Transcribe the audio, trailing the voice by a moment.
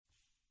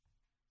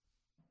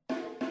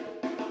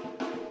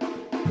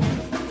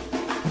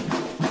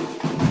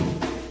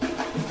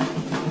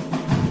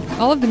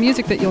All of the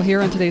music that you'll hear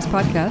on today's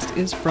podcast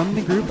is from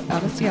the group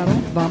out of Seattle,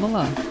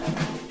 Vamala.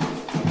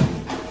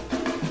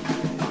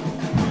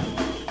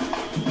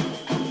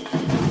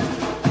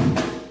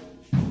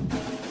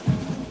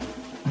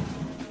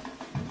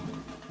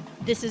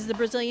 This is the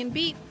Brazilian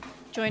Beat.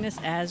 Join us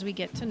as we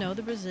get to know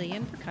the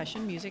Brazilian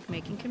percussion music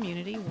making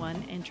community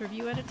one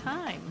interview at a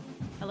time.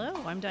 Hello,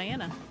 I'm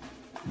Diana.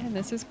 And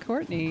this is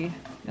Courtney.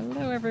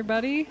 Hello,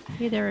 everybody.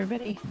 Hey there,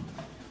 everybody.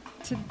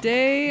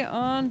 Today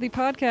on the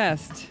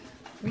podcast,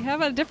 we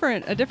have a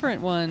different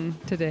one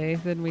today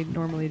than we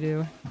normally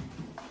do.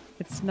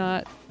 It's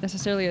not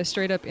necessarily a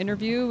straight up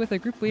interview with a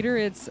group leader.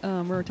 It's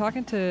we're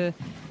talking to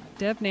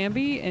Dev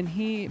Nambi, and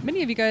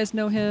many of you guys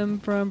know him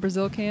from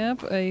Brazil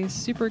Camp, a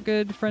super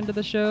good friend of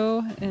the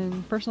show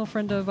and personal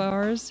friend of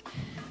ours.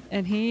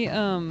 And he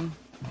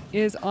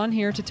is on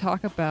here to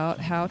talk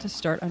about how to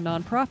start a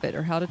nonprofit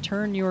or how to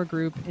turn your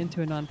group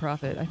into a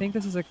nonprofit. I think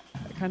this is a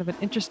kind of an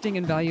interesting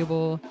and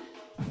valuable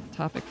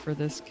topic for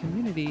this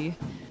community.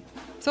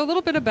 So a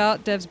little bit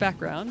about Dev's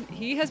background.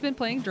 He has been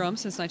playing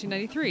drums since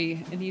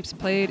 1993, and he's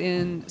played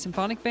in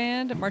symphonic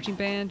band, marching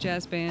band,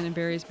 jazz band, and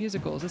various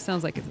musicals. This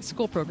sounds like it's a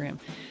school program.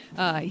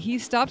 He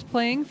stopped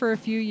playing for a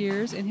few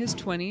years in his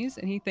 20s,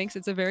 and he thinks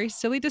it's a very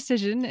silly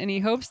decision, and he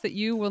hopes that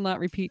you will not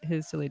repeat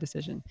his silly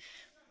decision.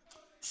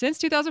 Since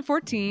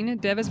 2014,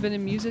 Dev has been a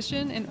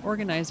musician and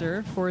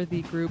organizer for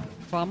the group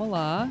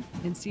Vamala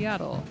in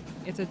Seattle.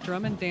 It's a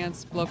drum and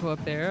dance loco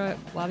up there.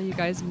 A lot of you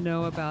guys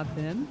know about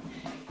them.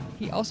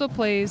 He also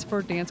plays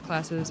for dance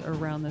classes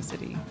around the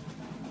city.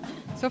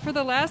 So for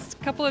the last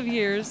couple of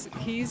years,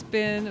 he's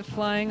been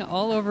flying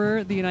all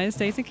over the United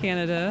States and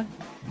Canada,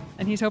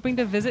 and he's hoping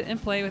to visit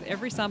and play with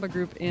every samba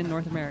group in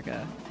North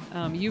America.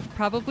 You've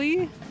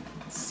probably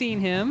seen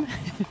him,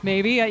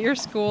 maybe at your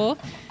school.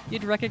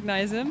 You'd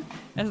recognize him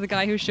as the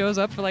guy who shows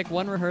up for like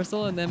one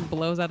rehearsal and then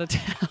blows out of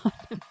town.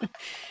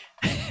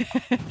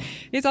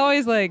 He's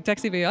always like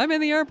texting me, I'm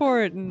in the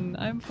airport and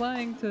I'm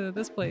flying to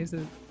this place at,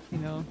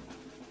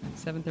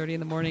 7:30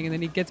 in the morning, and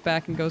then he gets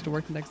back and goes to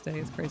work the next day.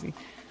 It's crazy.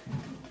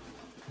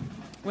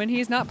 When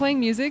he's not playing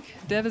music,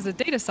 Dev is a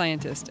data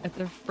scientist at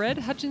the Fred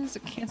Hutchins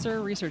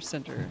Cancer Research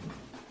Center.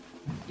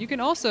 You can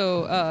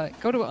also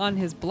go on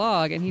his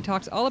blog, and he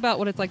talks all about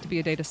what it's like to be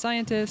a data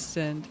scientist,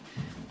 and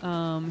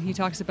he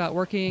talks about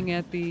working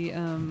at the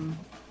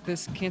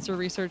this cancer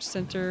research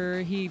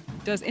center. He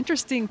does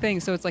interesting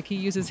things. So it's like he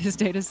uses his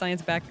data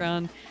science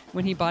background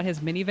when he bought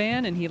his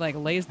minivan, and he like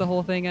lays the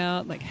whole thing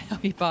out, like how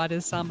he bought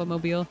his Samba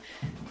mobile.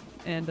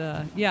 And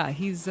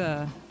he's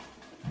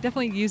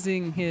definitely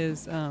using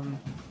his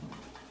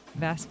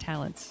vast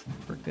talents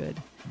for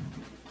good.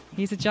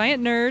 He's a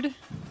giant nerd.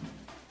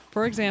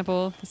 For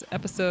example, this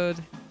episode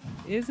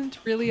isn't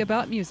really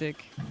about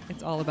music.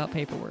 It's all about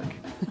paperwork.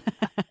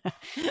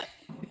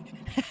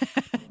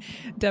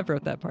 Dev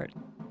wrote that part.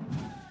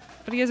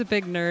 But he is a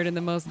big nerd in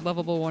the most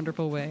lovable,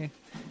 wonderful way.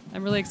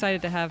 I'm really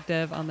excited to have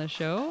Dev on the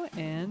show.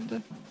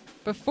 And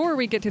before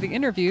we get to the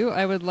interview,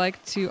 I would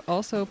like to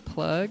also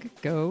plug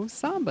Go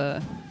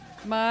Samba.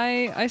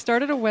 I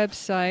started a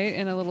website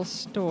and a little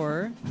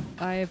store.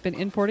 I have been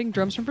importing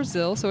drums from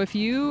Brazil. So if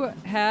you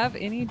have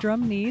any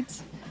drum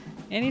needs,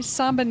 any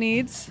samba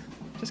needs,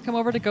 just come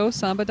over to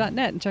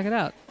gosamba.net and check it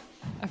out.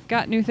 I've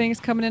got new things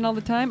coming in all the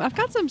time. I've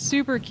got some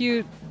super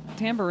cute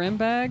tambourine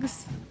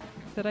bags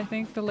that I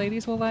think the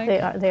ladies will like.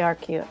 They are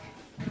cute.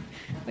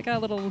 They got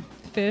little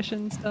fish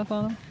and stuff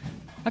on them.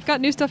 I've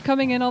got new stuff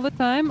coming in all the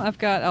time. I've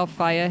got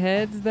alfaya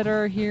heads that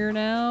are here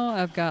now.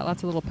 I've got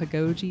lots of little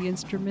pagoji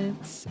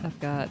instruments. I've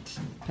got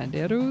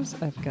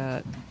panderos. I've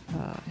got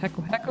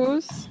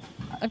heko-hekos.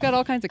 I've got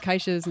all kinds of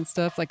caixas and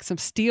stuff, like some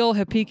steel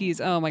hipikis.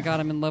 Oh my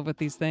God, I'm in love with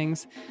these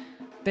things.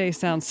 They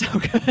sound so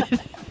good.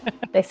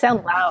 They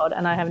sound loud,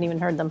 and I haven't even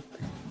heard them.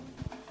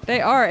 They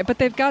are, but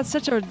they've got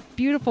such a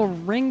beautiful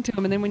ring to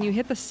them. And then when you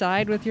hit the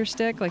side with your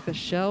stick, like the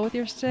shell with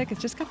your stick,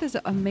 it's just got this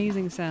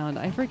amazing sound.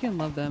 I freaking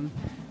love them.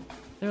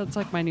 It's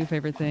like my new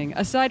favorite thing.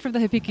 Aside from the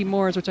hipiki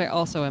Moors, which I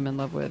also am in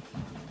love with.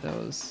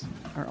 Those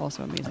are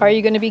also amazing. Are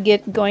you going to be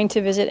going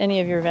to visit any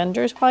of your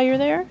vendors while you're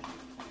there?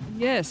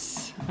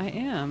 Yes, I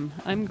am.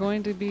 I'm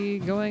going to be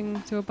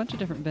going to a bunch of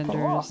different vendors.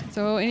 Cool.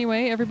 So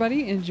anyway,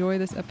 everybody, enjoy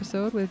this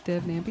episode with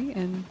Dev Nambi,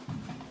 and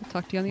we'll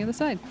talk to you on the other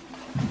side.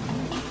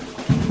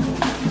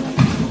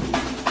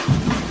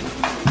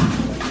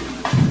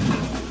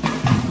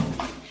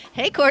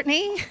 Hey,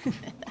 Courtney.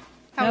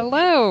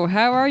 Hello.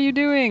 How are you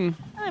doing?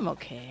 I'm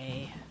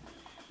okay.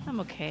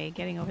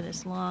 Getting over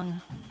this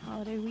long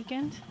holiday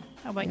weekend.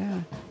 How about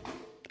you?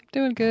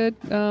 Doing good.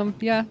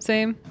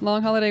 Same.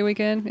 Long holiday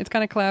weekend. It's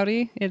kind of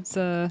cloudy. It's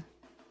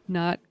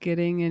not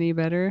getting any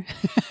better.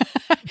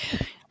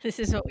 This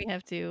is what we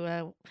have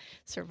to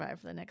survive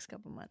for the next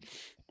couple months.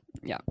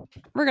 Yeah,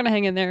 we're going to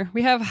hang in there.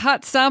 We have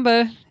hot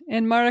samba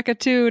in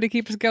Maracatu to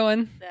keep us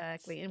going.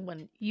 Exactly. And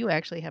when you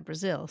actually have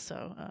Brazil,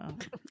 so.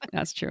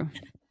 That's true.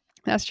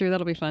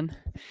 That'll be fun.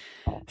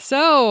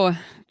 So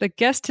the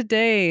guest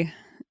today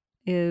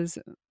is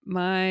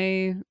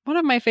one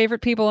of my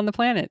favorite people on the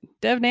planet,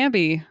 Dev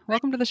Nambi.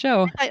 Welcome to the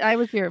show. I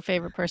was your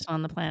favorite person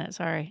on the planet.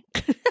 Sorry.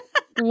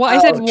 Well, I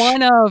said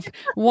Ouch.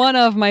 one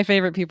of my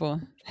favorite people.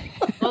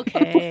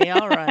 Okay,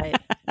 all right.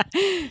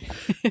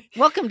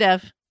 Welcome,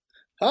 Dev.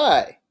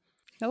 Hi.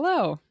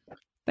 Hello.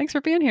 Thanks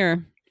for being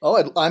here.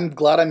 Oh, I'm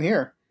glad I'm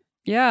here.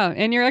 Yeah,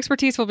 and your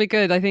expertise will be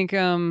good. I think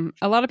a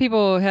lot of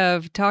people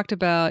have talked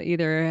about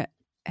either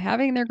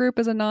having their group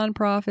as a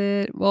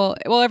nonprofit. Well,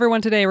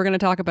 everyone today we're going to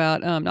talk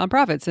about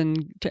nonprofits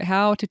and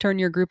how to turn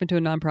your group into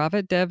a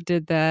nonprofit. Dev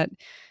did that.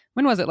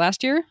 When was it?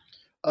 Last year?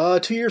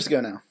 2 years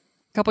ago now. A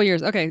couple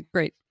years. Okay,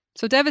 great.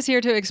 So Dev is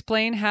here to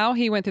explain how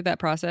he went through that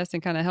process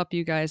and kind of help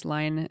you guys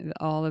line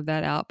all of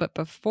that out. But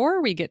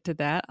before we get to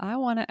that, I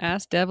want to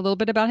ask Dev a little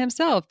bit about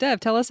himself. Dev,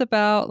 tell us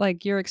about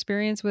like your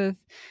experience with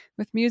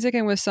music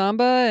and with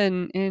samba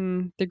and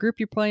in the group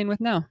you're playing with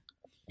now.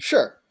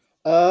 Sure.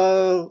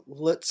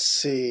 Let's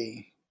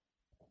see.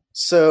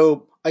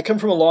 So I come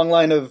from a long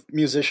line of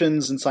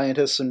musicians and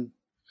scientists and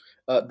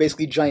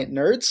basically giant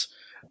nerds.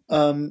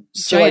 Giant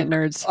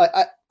nerds.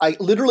 I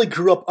literally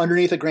grew up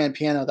underneath a grand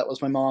piano that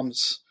was my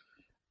mom's.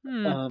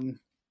 Hmm.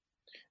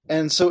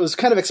 And so it was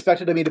kind of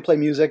expected of me to play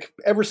music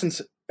ever since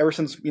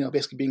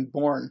basically being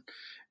born,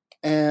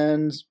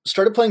 and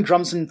started playing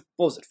drums in,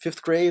 what was it,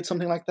 5th grade,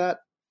 something like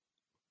that.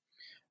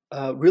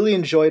 Really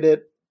enjoyed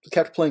it.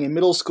 Kept playing in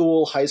middle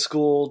school, high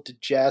school,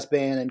 did jazz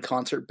band and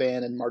concert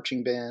band and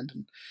marching band,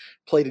 and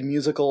played in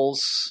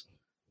musicals.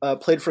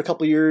 Played for a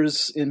couple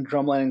years in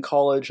drumline in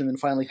college, and then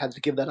finally had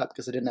to give that up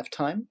because I didn't have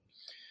time.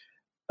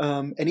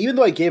 And even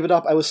though I gave it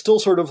up, I was still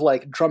sort of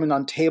like drumming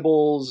on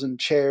tables and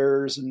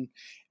chairs and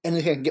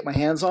anything I can get my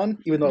hands on,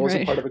 even though I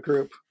wasn't part of a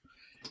group.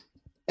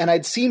 And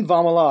I'd seen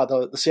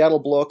Vamala, the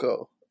Seattle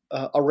Bloco,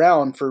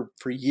 around for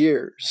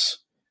years.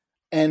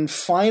 And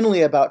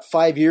finally, about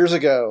 5 years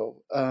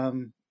ago,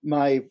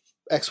 my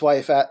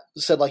ex-wife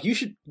said, like, you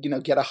should,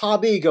 get a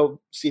hobby,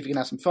 go see if you can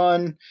have some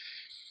fun.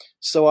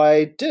 So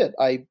I did.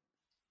 I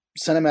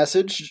sent a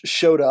message,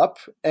 showed up,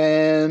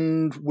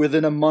 and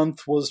within a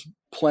month was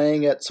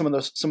playing at some of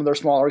their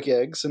smaller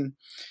gigs, and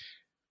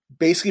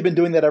basically been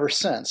doing that ever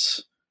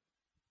since.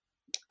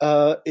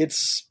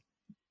 It's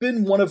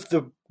been one of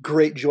the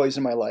great joys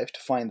in my life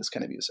to find this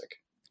kind of music.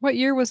 What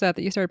year was that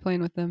you started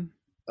playing with them?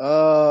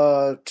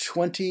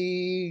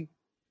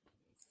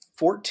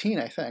 2014,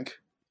 I think.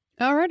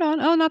 Oh, right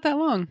on. Oh, not that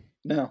long.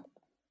 No.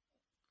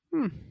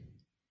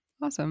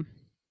 Awesome.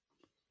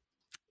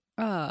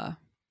 I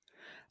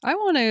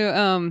want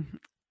to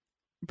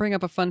bring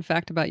up a fun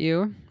fact about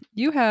you.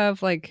 You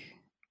have like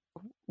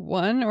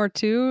 1 or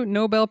 2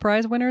 Nobel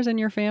Prize winners in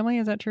your family.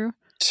 Is that true?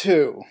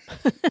 2.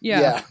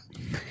 Yeah.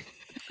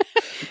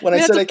 When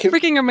I said that's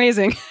freaking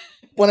amazing.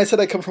 When I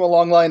said I come from a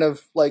long line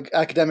of like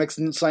academics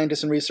and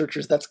scientists and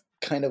researchers, that's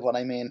kind of what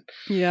I mean.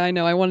 Yeah, I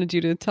know. I wanted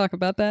you to talk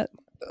about that.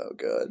 Oh,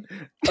 good.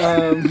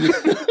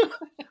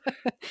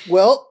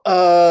 Well,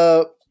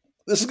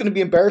 this is going to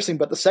be embarrassing,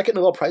 but the second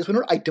Nobel Prize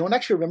winner, I don't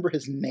actually remember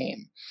his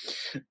name.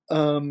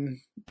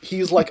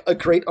 He's like a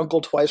great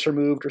uncle twice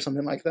removed or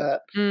something like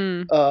that.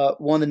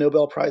 Won the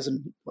Nobel Prize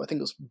in, I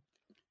think it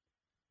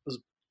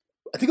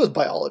was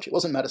biology. It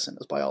wasn't medicine. It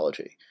was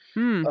biology.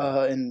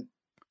 In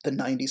the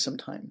 90s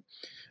sometime.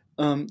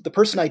 The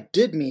person I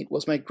did meet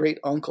was my great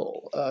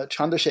uncle,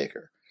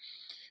 Chandrasekhar.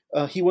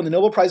 He won the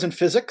Nobel Prize in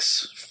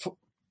physics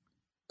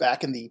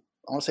back in the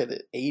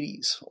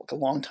 80s, like a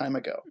long time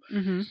ago.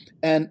 Mm-hmm.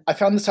 And I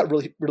found this out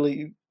really,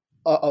 really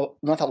not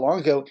that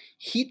long ago.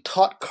 He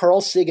taught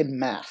Carl Sagan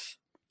math.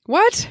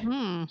 What?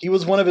 He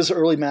was one of his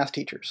early math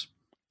teachers.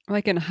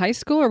 Like in high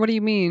school, or what do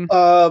you mean?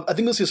 I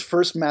think it was his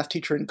first math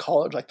teacher in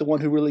college, like the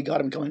one who really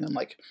got him going on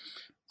like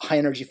high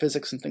energy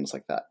physics and things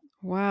like that.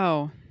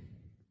 Wow.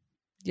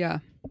 Yeah.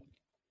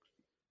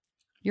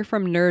 You're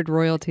from nerd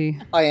royalty.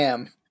 I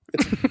am.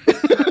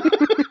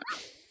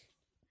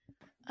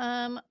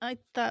 I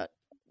thought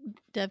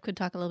Deb could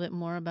talk a little bit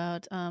more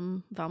about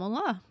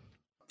Vamala.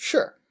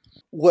 Sure.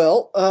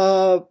 Well,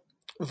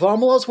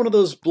 Vamala is one of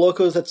those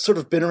blocos that's sort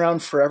of been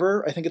around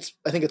forever. I think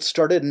it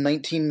started in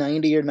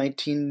 1990 or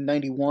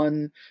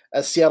 1991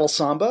 as Seattle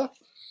Samba.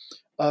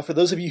 For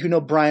those of you who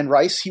know Brian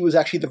Rice, he was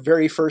actually the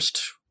very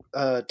first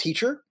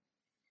teacher.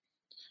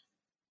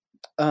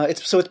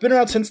 It's been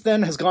around since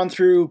then. Has gone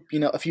through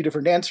a few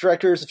different dance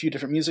directors, a few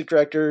different music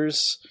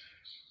directors,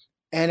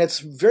 and it's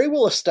very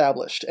well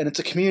established. And it's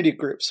a community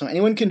group, so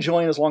anyone can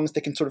join as long as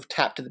they can sort of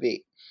tap to the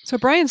beat. So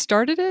Brian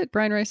started it?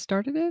 Brian Rice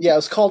started it? Yeah, it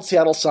was called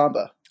Seattle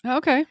Samba. Oh,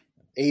 okay.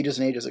 Ages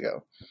and ages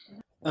ago.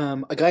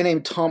 A guy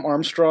named Tom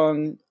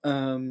Armstrong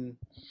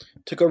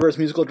took over as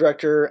musical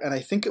director, and I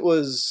think it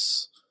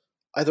was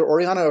either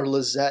Oriana or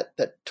Lizette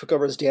that took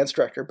over as dance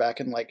director back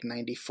in like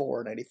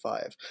 94,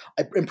 95.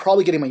 I'm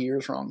probably getting my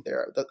years wrong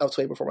there. That was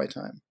way before my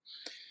time.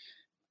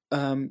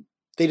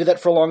 They did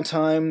that for a long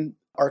time.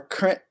 Our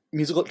current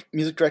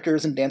music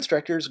directors and dance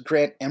directors,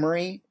 Grant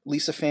Emery,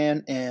 Lisa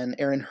Fan, and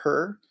Aaron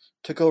Herr,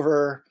 took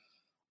over,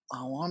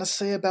 I want to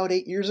say about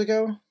 8 years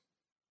ago.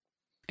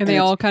 And they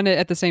all kind of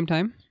at the same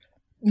time?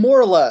 More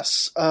or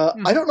less.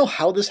 I don't know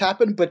how this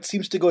happened, but it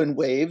seems to go in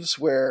waves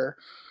where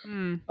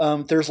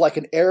there's like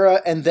an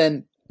era and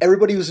then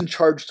everybody who's in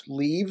charge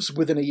leaves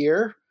within a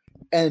year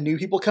and new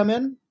people come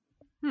in.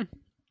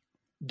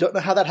 Don't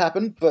know how that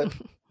happened, but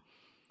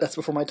that's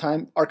before my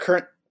time. Our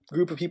current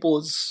group of people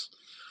is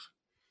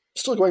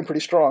still going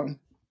pretty strong.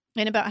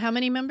 And about how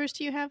many members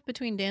do you have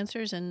between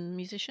dancers and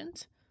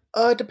musicians?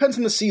 It depends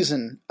on the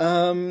season.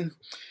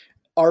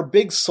 Our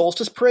big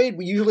solstice parade,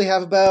 we usually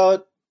have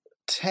about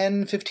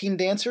 10, 15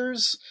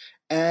 dancers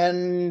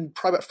and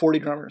probably about 40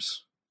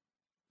 drummers.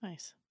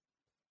 Nice.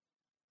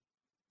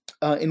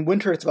 In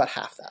winter, it's about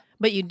half that.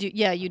 But you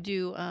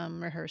do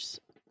rehearse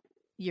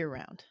year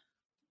round.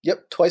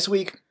 Yep, twice a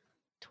week.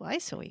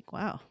 Twice a week.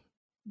 Wow.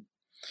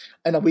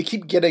 I know we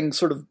keep getting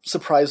sort of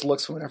surprised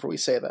looks whenever we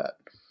say that.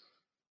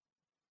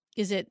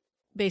 Is it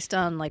based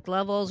on like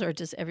levels, or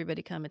does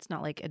everybody come? It's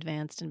not like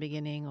advanced and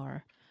beginning,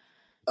 or?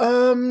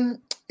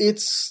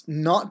 It's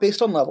not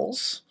based on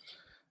levels.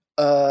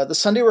 The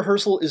Sunday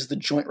rehearsal is the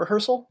joint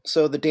rehearsal.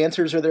 So the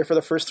dancers are there for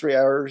the first 3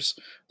 hours.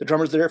 The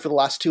drummers are there for the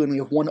last 2, and we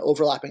have 1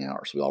 overlapping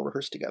hour. So we all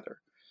rehearse together.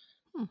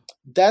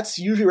 That's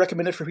usually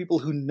recommended for people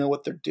who know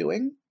what they're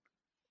doing.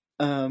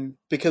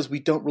 Because we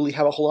don't really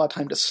have a whole lot of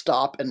time to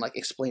stop and like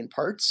explain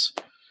parts.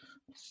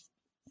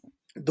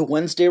 The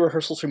Wednesday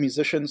rehearsals for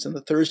musicians and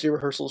the Thursday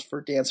rehearsals for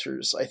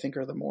dancers, I think,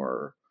 are the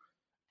more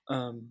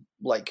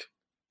like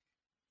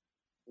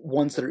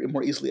ones that are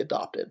more easily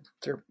adopted.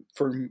 They're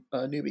for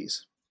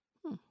newbies.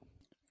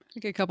 I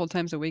think a couple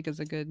times a week is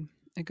a good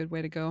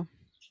way to go.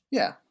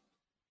 Yeah.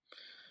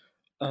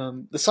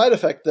 The side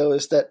effect, though,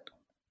 is that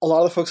a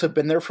lot of the folks have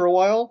been there for a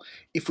while.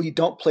 If we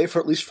don't play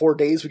for at least 4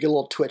 days, we get a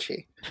little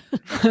twitchy.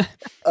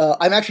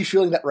 I'm actually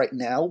feeling that right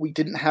now. We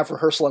didn't have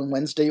rehearsal on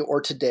Wednesday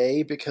or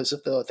today because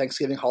of the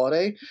Thanksgiving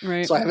holiday.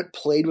 Right. So I haven't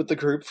played with the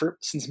group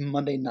since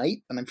Monday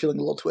night, and I'm feeling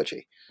a little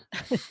twitchy.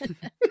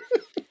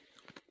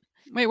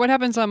 Wait, what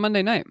happens on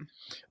Monday night?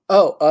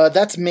 Oh,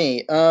 that's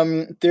me.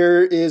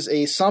 There is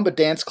a samba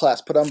dance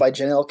class put on by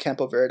Janelle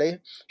Campoverde.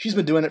 She's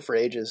been doing it for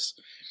ages.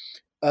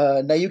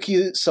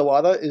 Nayuki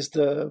Sawada is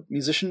the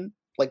musician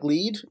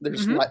lead.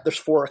 There's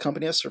 4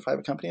 accompanists or 5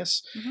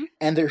 accompanists,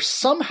 and they're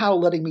somehow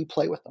letting me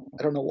play with them.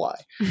 I don't know why.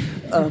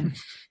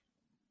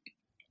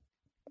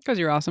 Because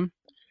you're awesome.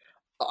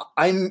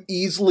 I'm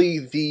easily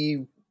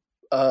the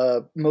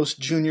most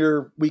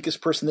junior,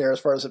 weakest person there as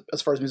far as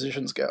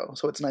musicians go.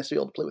 So it's nice to be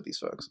able to play with these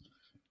folks.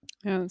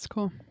 Yeah, that's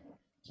cool.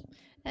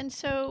 And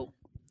so,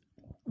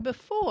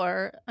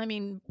 prior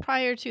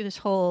to this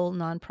whole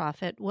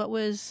nonprofit, what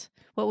was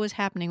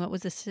happening? What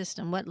was the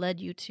system? What led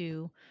you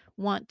to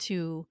want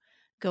to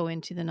go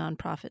into the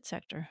nonprofit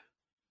sector?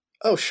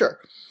 Oh, sure.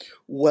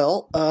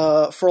 Well,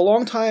 for a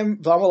long time,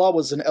 Vamala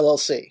was an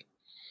LLC.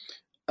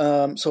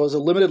 So it was a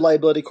limited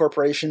liability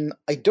corporation.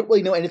 I don't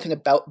really know anything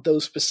about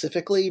those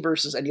specifically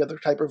versus any other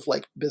type of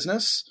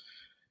business.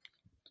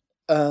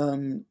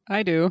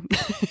 I do.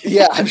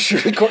 Yeah, I'm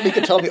sure Courtney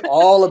could tell me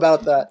all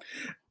about that.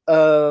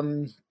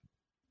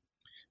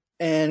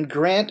 And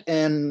Grant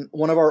and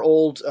one of our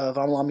old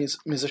Vamala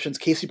musicians,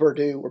 Casey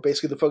Bordeaux, were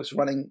basically the folks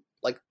running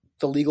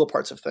the legal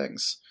parts of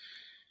things.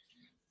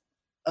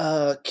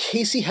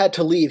 Casey had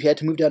to leave. He had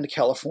to move down to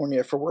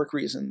California for work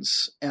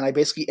reasons, and I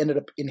basically ended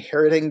up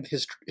inheriting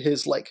his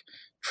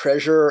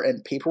treasurer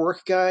and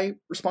paperwork guy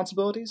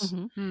responsibilities.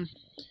 Mm-hmm.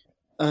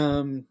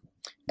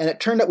 And it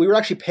turned out we were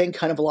actually paying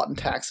kind of a lot in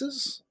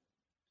taxes,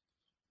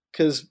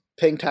 because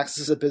paying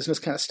taxes as a business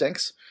kind of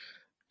stinks,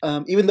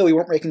 even though we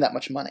weren't making that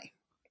much money.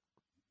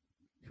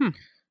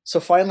 So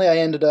finally, I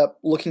ended up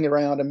looking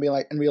around and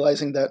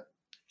realizing that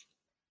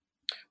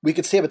we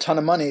could save a ton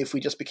of money if we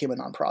just became a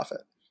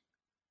nonprofit.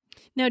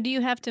 Now, do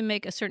you have to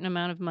make a certain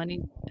amount of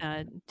money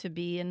to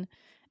be an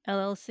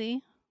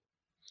LLC?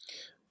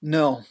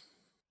 No.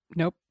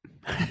 Nope.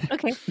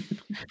 Okay.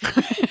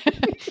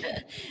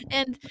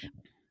 And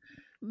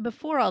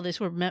before all this,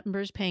 were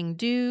members paying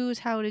dues?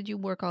 How did you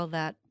work all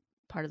that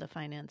part of the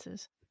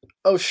finances?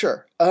 Oh,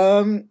 sure.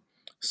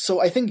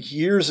 So I think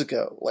years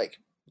ago,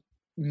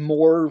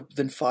 more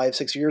than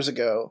 5-6 years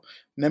ago,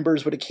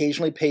 members would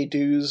occasionally pay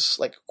dues,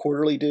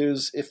 quarterly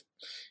dues, if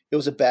it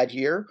was a bad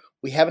year.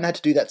 We haven't had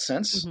to do that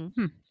since.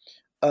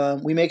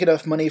 We make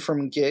enough money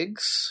from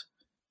gigs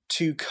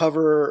to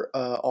cover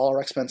all our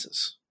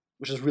expenses,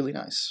 which is really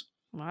nice.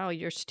 Wow,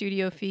 your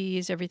studio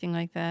fees, everything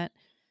like that.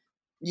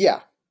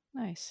 Yeah.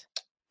 Nice.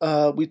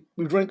 We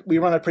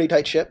run a pretty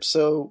tight ship,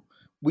 so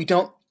we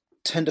don't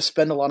tend to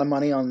spend a lot of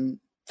money on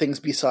things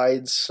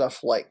besides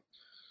stuff like,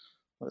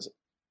 what is it?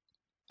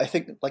 I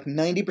think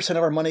 90% of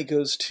our money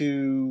goes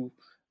to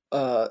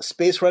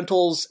space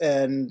rentals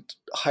and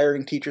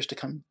hiring teachers to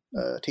come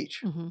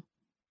teach. Mm-hmm.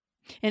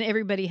 And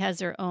everybody has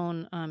their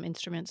own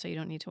instrument, so you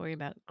don't need to worry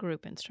about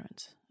group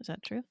instruments. Is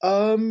that true?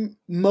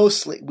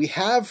 Mostly. We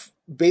have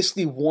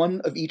basically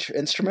one of each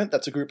instrument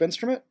that's a group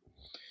instrument.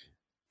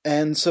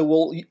 And so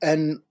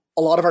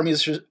a lot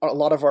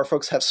of our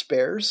folks have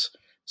spares.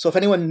 So if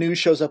anyone new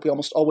shows up, we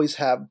almost always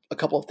have a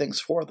couple of things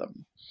for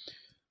them.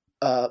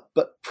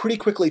 But pretty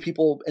quickly,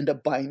 people end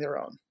up buying their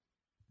own.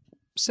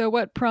 So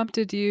what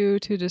prompted you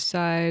to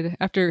decide,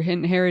 after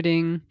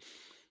inheriting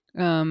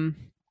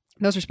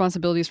those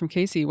responsibilities from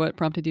Casey, what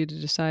prompted you to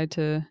decide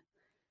to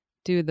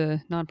do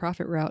the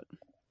nonprofit route?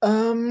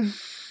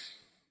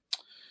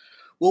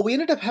 Well, we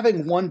ended up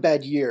having one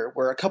bad year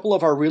where a couple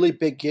of our really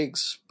big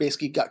gigs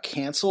basically got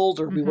canceled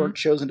or we weren't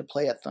chosen to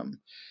play at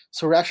them.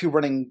 So we're actually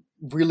running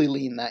really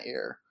lean that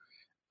year.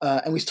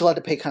 And we still had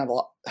to pay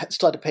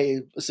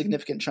a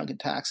significant chunk in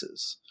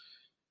taxes.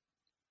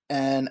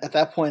 And at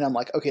that point, I'm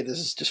like, okay, this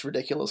is just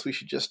ridiculous. We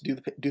should just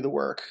do the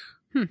work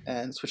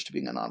and switch to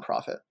being a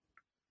nonprofit.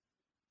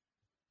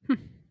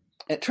 And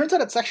it turns out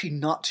it's actually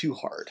not too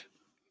hard.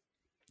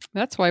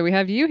 That's why we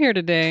have you here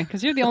today,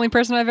 because you're the only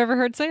person I've ever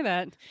heard say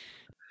that.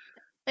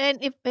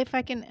 And if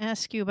I can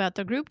ask you about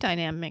the group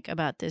dynamic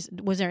about this,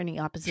 was there any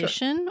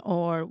opposition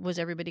or was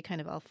everybody kind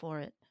of all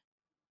for it?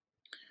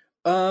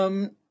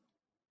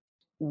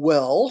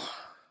 Well,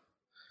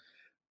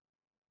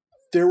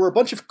 there were a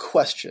bunch of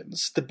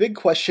questions. The big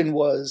question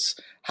was,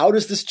 how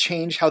does this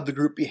change how the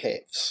group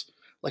behaves?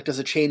 Like, does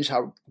it change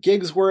how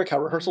gigs work, how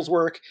rehearsals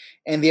work?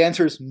 And the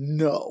answer is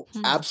no,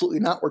 absolutely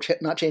not. We're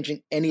not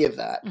changing any of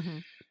that.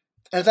 And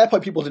at that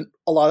point,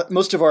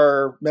 most of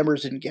our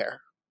members didn't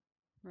care.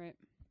 Right.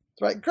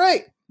 It's like,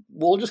 great,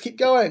 we'll just keep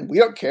going. We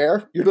don't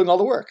care. You're doing all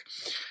the work.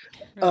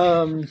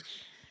 Right.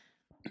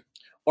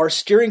 Our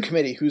steering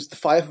committee, who's the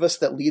 5 of us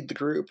that lead the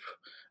group,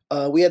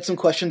 we had some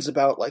questions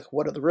about, like,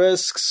 what are the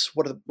risks?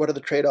 What are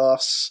the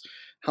trade-offs?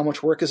 How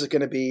much work is it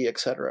going to be,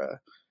 etc.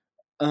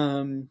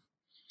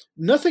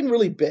 Nothing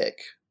really big.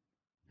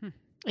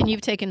 And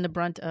you've taken the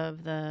brunt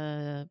of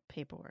the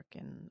paperwork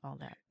and all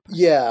that.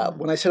 Yeah,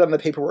 when I said I'm the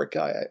paperwork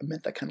guy, I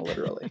meant that kind of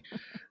literally.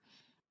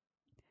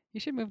 You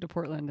should move to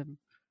Portland and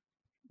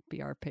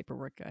be our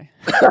paperwork guy.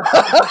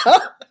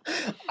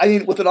 I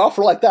mean, with an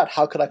offer like that,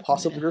 how could I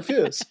possibly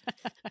refuse?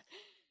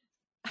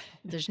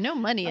 There's no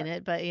money in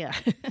it, but yeah.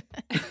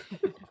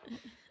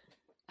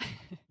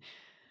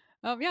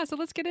 Yeah, so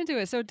let's get into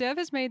it. So Dev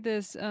has made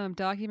this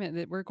document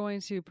that we're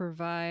going to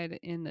provide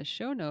in the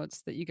show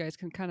notes that you guys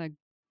can kind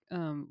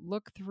of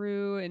look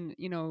through, and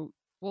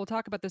we'll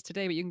talk about this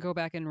today, but you can go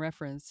back and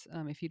reference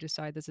if you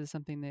decide this is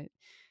something that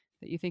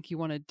you think you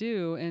want to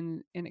do.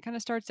 And it kind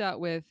of starts out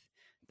with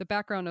the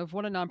background of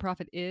what a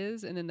nonprofit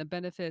is, and then the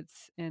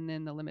benefits, and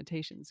then the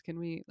limitations.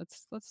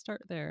 Let's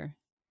start there.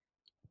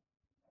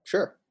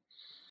 Sure.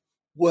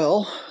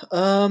 Well,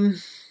 I'll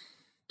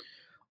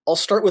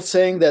start with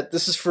saying that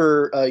this is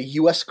for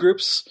U.S.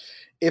 groups.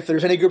 If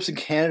there's any groups in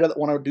Canada that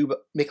want to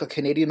make a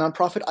Canadian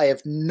nonprofit, I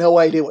have no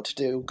idea what to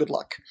do. Good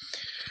luck.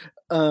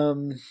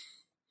 So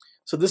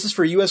this is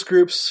for U.S.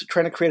 groups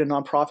trying to create a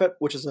nonprofit,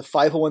 which is a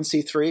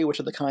 501c3, which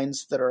are the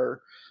kinds that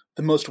are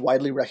the most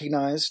widely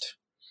recognized.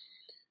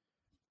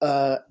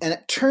 And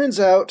it turns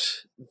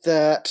out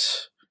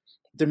that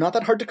they're not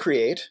that hard to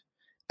create,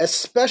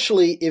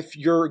 especially if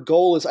your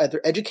goal is either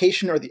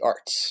education or the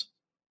arts.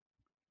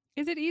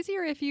 Is it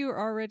easier if you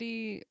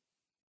already,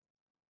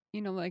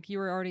 like you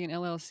were already an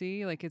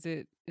LLC? Like,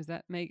 does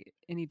that make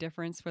any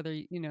difference whether,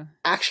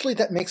 Actually,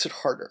 that makes it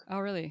harder. Oh,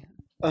 really?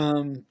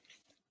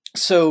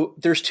 So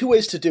there's 2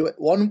 ways to do it.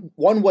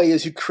 One way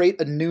is you create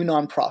a new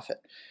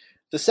nonprofit.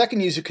 The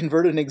second is you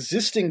convert an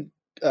existing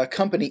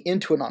company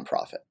into a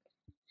nonprofit.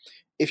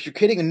 If you're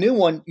creating a new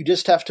one, you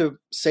just have to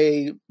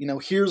say,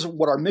 here's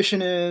what our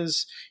mission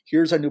is,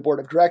 here's our new board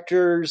of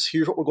directors,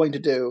 here's what we're going to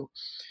do.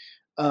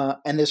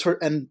 And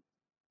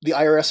the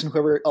IRS and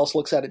whoever else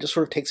looks at it just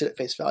sort of takes it at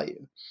face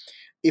value.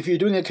 If you're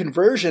doing a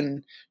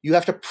conversion, you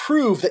have to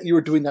prove that you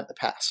were doing that in the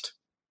past.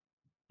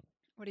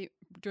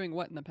 Doing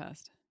what in the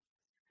past?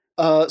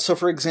 So,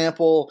 for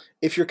example,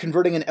 if you're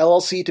converting an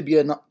LLC to be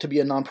a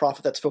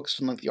nonprofit that's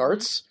focused on the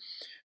arts,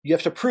 you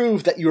have to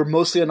prove that you were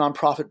mostly a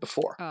nonprofit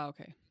before. Oh,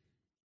 okay.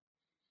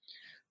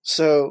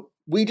 So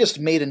we just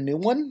made a new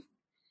one,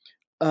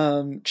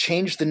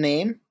 changed the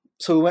name.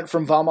 So we went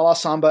from Vamala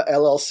Samba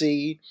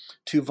LLC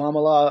to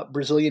Vamala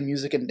Brazilian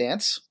Music and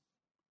Dance.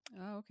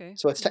 Oh, okay.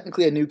 So it's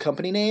technically a new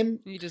company name.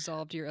 You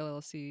dissolved your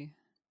LLC.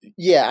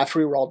 Yeah, after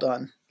we were all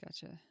done.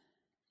 Gotcha.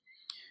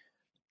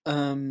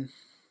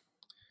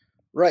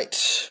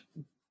 Right.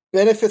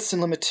 Benefits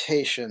and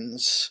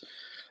limitations.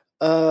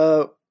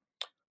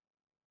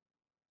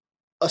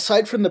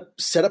 Aside from the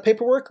setup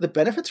paperwork, the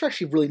benefits are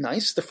actually really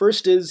nice. The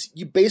first is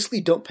you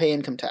basically don't pay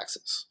income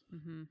taxes.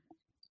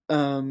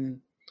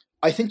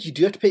 I think you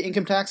do have to pay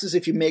income taxes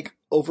if you make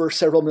over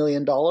several $1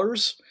 million,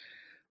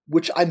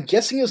 which I'm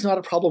guessing is not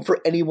a problem for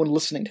anyone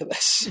listening to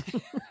this.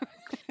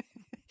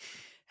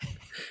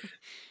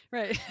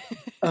 Right.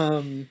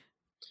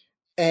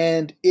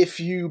 And if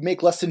you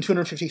make less than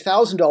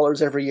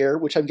 $250,000 every year,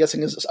 which I'm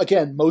guessing is,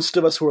 again, most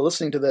of us who are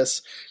listening to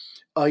this,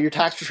 your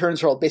tax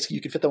returns are all basically,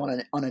 you can fit them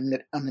on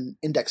an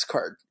index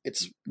card.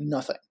 It's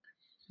nothing.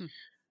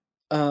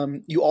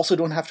 You also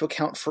don't have to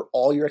account for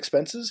all your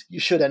expenses. You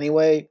should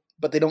anyway,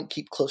 but they don't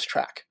keep close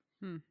track.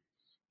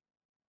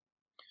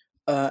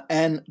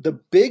 And the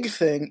big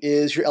thing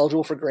is you're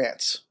eligible for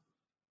grants.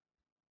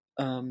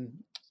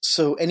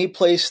 So any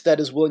place that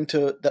is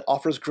that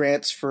offers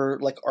grants for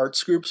like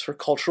arts groups, for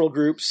cultural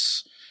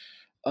groups,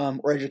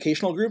 or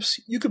educational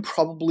groups, you could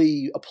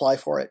probably apply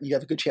for it, and you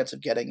have a good chance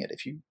of getting it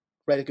if you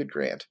write a good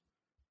grant.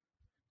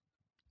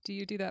 Do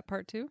you do that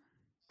part too?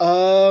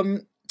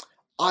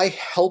 I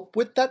help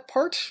with that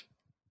part.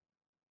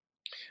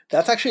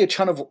 That's actually a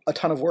ton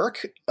of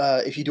work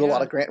if you do a lot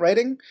Yeah. of grant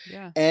writing.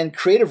 Yeah. And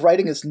creative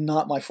writing is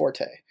not my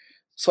forte.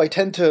 So I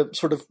tend to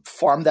sort of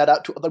farm that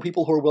out to other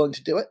people who are willing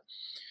to do it.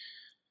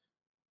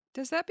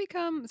 Does that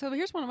become so?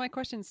 Here's one of my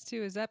questions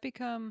too. Is that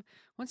become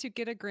once you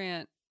get a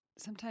grant,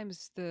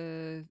 sometimes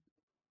the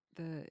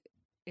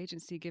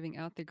agency giving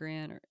out the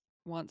grant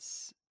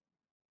wants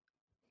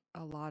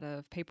a lot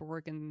of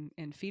paperwork and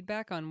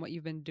feedback on what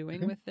you've been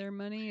doing Mhm. with their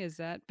money. Has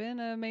that been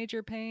a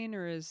major pain,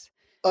 or is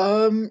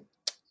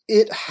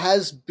It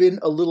has been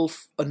a little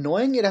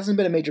annoying. It hasn't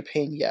been a major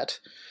pain yet.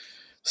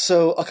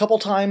 So a couple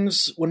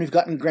times when we've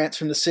gotten grants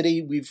from the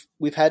city,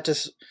 we've had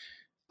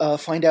to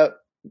find out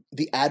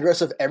the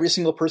address of every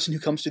single person who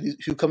comes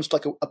to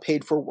like a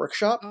paid for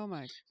workshop, oh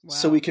my wow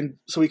so we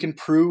can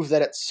prove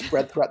that it's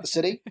spread throughout the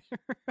city.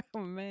 oh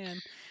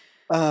man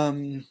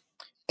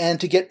And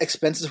to get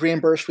expenses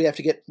reimbursed, we have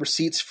to get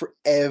receipts for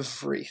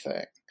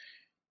everything.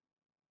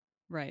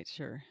 right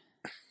sure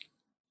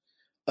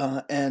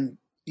And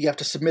you have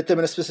to submit them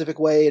in a specific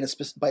way and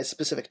by a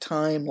specific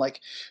time.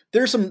 Like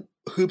there's some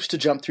hoops to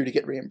jump through to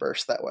get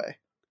reimbursed that way.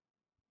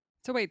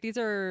 so wait these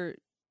are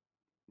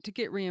to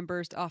get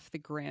reimbursed off the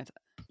grant.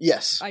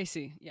 Yes. I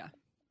see. Yeah.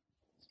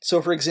 So,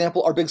 for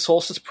example, our big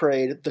Solstice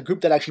Parade, the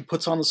group that actually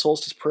puts on the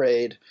Solstice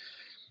Parade,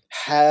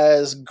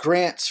 has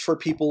grants for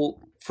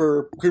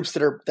groups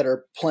that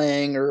are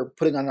playing or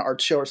putting on an art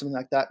show or something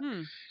like that.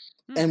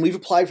 And we've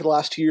applied for the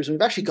last 2 years, and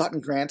we've actually gotten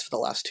grants for the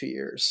last 2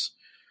 years,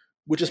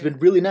 which has been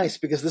really nice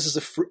because this is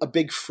a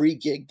big free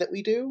gig that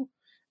we do.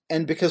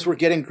 And because we're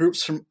getting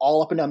groups from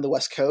all up and down the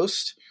West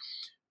Coast,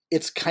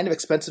 it's kind of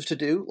expensive to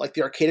do. Like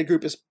the Arcata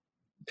group is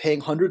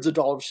paying hundreds of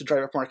dollars to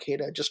drive up from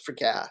Arcata just for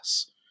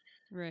gas.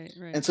 Right.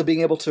 And so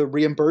being able to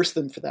reimburse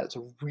them for that is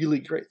a really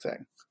great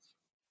thing.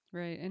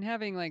 Right. And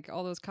having like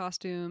all those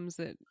costumes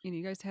that,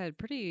 you guys had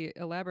pretty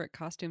elaborate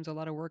costumes, a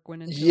lot of work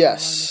went into it, a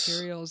lot of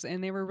materials,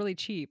 and they were really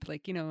cheap.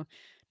 Like,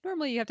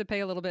 normally you have to pay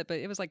a little bit, but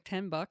it was like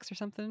 $10 or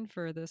something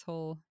for this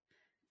whole.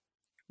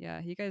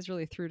 Yeah, you guys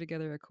really threw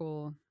together a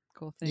cool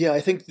thing. Yeah, I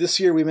think this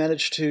year we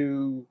managed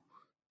to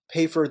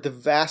pay for the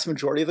vast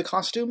majority of the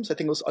costumes. I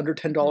think it was under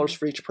 $10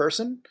 for each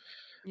person.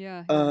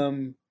 Yeah.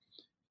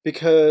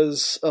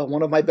 Because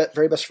one of my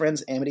very best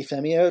friends, Amity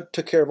Femia,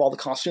 took care of all the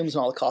costumes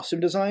and all the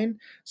costume design.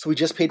 So we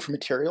just paid for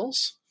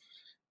materials.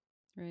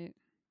 Right.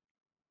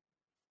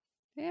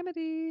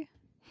 Amity.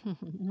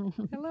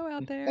 Hello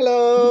out there.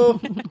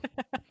 Hello.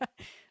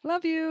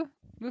 Love you.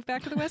 Move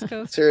back to the West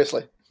Coast.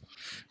 Seriously.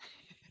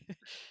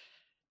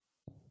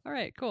 All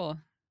right, cool.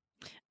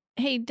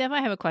 Hey, Dev, I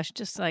have a question,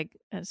 just like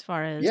as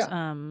far as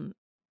kind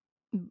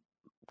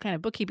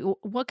of bookkeeping.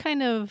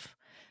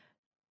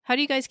 How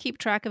do you guys keep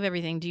track of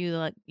everything? Do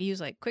you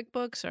use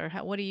QuickBooks or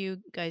what do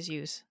you guys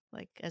use?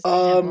 Like as an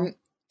example?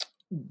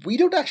 We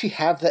don't actually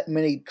have that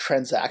many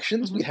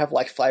transactions. Mm-hmm. We have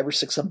like 5 or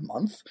 6 a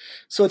month.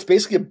 So it's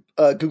basically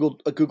a Google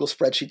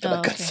spreadsheet that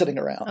I've got sitting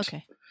around.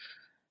 Okay.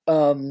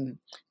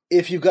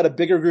 If you've got a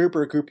bigger group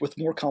or a group with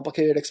more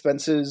complicated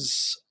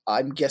expenses,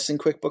 I'm guessing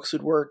QuickBooks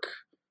would work.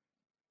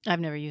 I've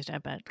never used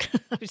it, but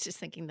I was just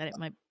thinking that it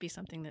might be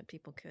something that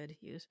people could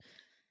use.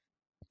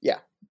 Yeah.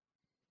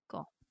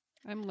 Cool.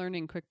 I'm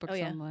learning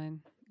QuickBooks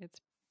online.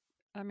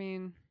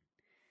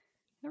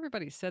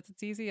 Everybody says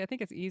it's easy. I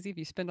think it's easy if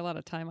you spend a lot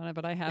of time on it,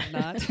 but I have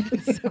not.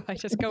 So I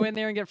just go in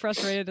there and get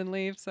frustrated and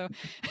leave. So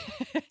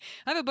I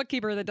have a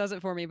bookkeeper that does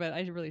it for me, but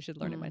I really should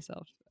learn it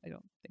myself. I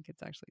don't think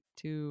it's actually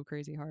too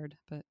crazy hard,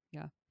 but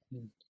yeah.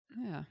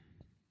 Yeah.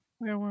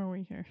 Where were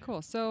we here?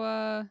 Cool. So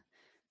I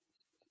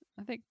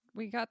think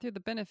we got through the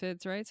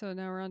benefits, right? So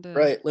now we're on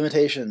to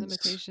limitations.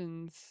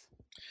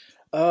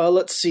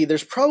 Let's see.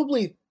 There's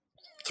probably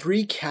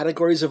 3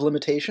 categories of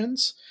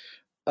limitations.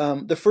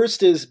 The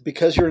first is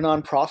because you're a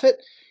nonprofit,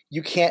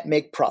 you can't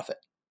make profit.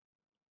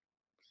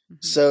 Mm-hmm.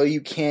 So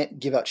you can't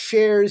give out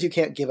shares, you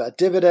can't give out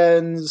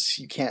dividends,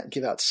 you can't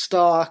give out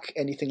stock,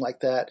 anything like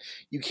that.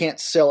 You can't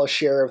sell a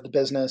share of the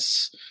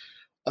business.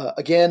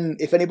 Again,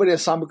 if anybody in a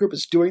Samba group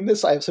is doing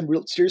this, I have some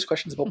real serious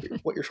questions about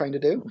what you're trying to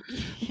do.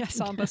 Yeah,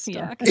 Samba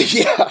stock.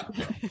 Yeah.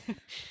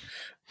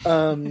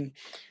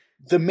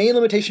 The main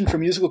limitation for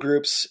musical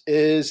groups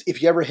is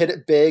if you ever hit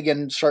it big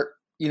and start,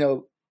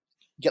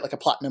 get like a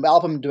platinum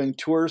album doing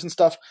tours and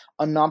stuff,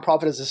 a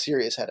nonprofit is a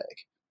serious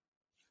headache.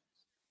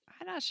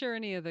 I'm not sure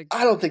any of the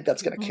I don't think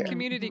that's going to care.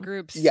 Community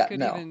groups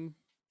could even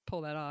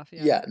pull that off.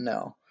 Yeah,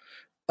 no.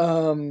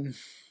 So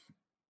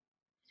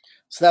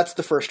that's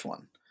the first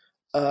one.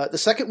 The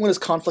second one is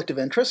conflict of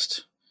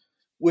interest,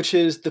 which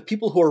is the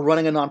people who are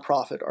running a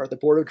nonprofit are the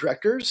board of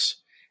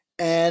directors,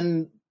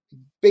 and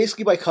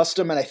basically by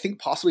custom, and I think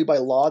possibly by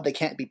law, they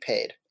can't be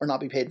paid or not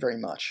be paid very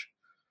much.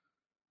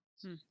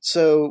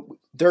 So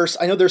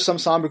I know there's some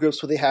Samba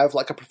groups where they have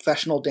like a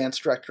professional dance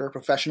director, a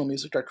professional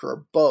music director,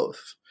 or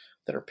both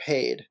that are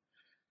paid.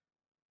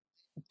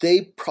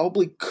 They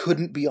probably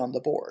couldn't be on the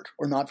board,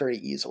 or not very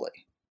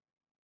easily.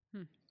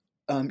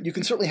 You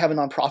can certainly have a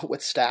nonprofit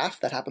with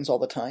staff. That happens all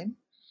the time.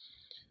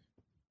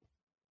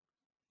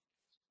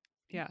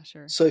 Yeah,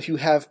 sure. So if you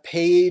have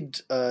paid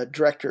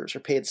directors or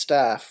paid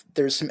staff,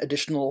 there's some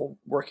additional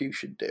work you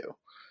should do.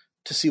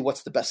 to see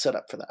what's the best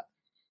setup for that.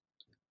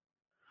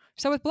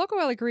 So with Bloco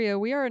Alegria,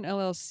 we are an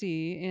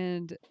LLC,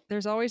 and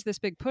there's always this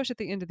big push at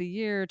the end of the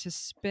year to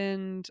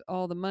spend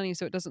all the money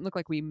so it doesn't look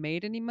like we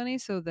made any money,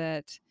 so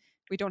that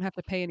we don't have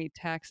to pay any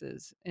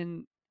taxes.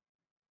 And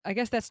I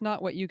guess that's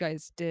not what you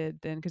guys did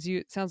then, because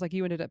it sounds like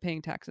you ended up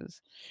paying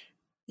taxes.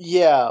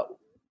 Yeah,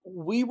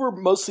 we were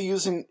mostly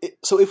using it.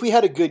 So if we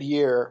had a good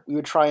year, we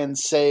would try and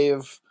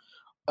save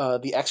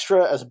the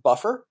extra as a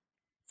buffer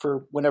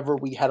for whenever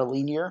we had a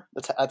lean year.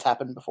 That's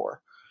happened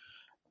before.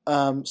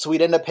 So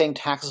we'd end up paying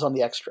taxes on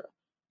the extra.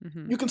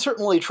 Mm-hmm. You can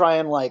certainly try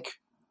and like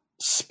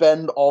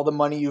spend all the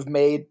money you've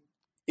made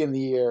in the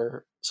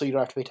year so you don't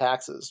have to pay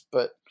taxes.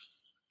 But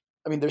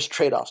I mean, there's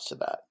trade-offs to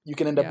that. You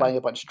can end up buying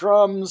a bunch of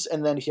drums,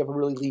 and then if you have a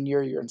really lean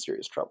year, you're in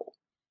serious trouble.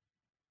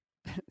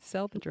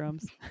 Sell the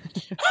drums.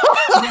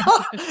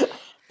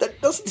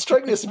 That doesn't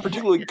strike me as a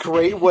particularly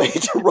great way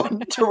to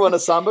run a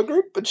samba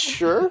group, but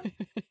sure.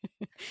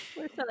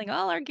 We're selling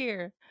all our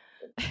gear.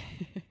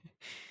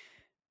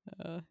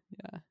 Yeah.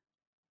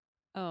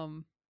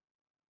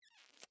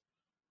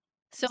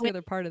 So the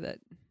other part of that.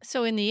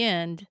 So in the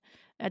end,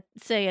 at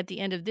the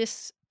end of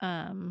this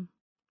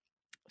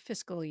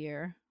fiscal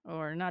year,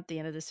 or not the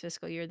end of this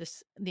fiscal year,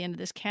 the end of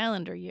this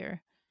calendar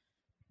year,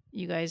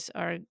 you guys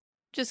are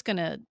just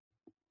gonna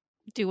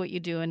do what you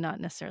do and not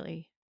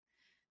necessarily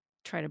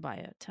try to buy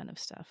a ton of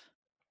stuff.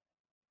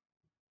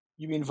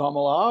 You mean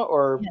Vamala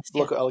or yes,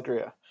 Bloco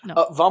Alegria? No.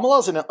 Vamala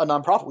is a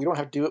nonprofit. We don't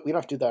have to do it. We don't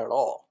have to do that at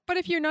all. But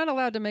if you're not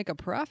allowed to make a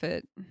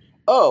profit,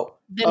 then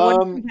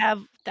wouldn't you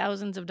have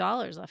thousands of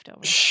dollars left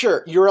over?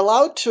 Sure, you're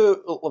allowed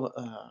to.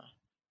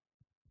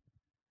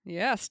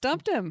 Yeah,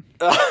 stumped him.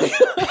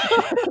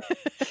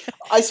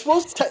 I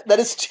suppose that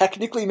is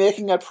technically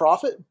making a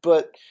profit,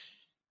 but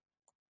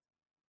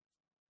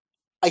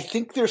I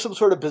think there's some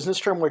sort of business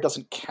term where it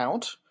doesn't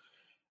count.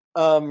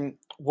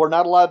 We're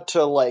not allowed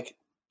to like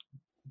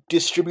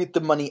distribute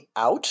the money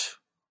out.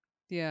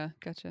 Yeah,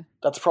 gotcha.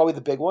 That's probably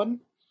the big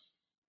one.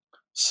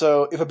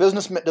 So if a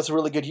business does a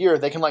really good year,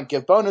 they can like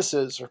give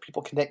bonuses, or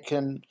people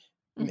can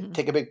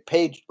take a big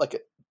page,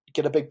 like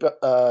get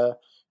a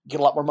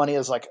lot more money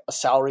as like a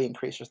salary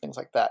increase or things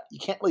like that. You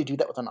can't really do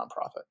that with a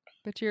nonprofit.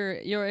 But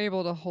you're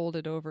able to hold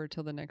it over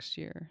till the next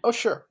year. Oh,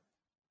 sure.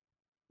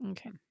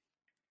 Okay.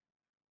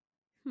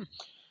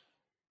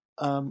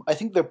 I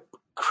think the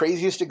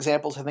craziest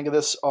examples I think of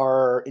this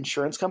are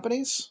insurance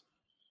companies.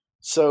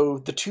 So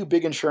the two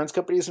big insurance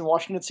companies in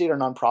Washington State are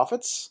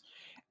nonprofits,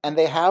 and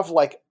they have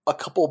like a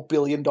couple $1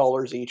 billion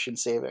each in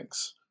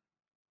savings.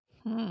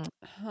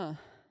 Huh.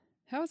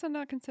 How is that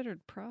not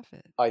considered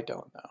profit? I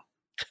don't know.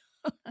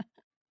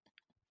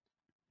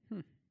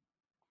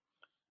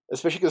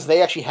 Especially because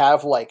they actually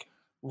have like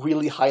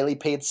really highly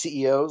paid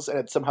CEOs,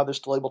 and somehow they're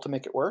still able to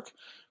make it work.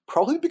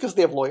 Probably because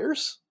they have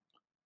lawyers.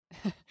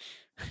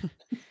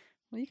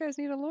 Well, you guys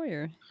need a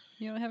lawyer.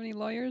 You don't have any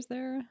lawyers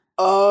there?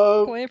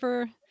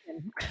 Flavor.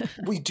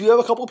 We do have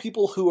a couple of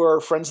people who are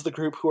friends of the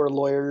group who are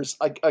lawyers.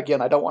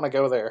 Again, I don't want to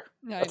go there.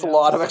 That's a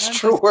lot of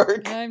extra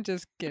work. I'm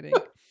just kidding.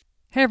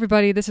 Hey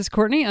everybody, this is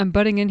Courtney. I'm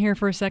butting in here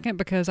for a second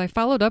because I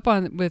followed up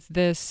with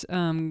this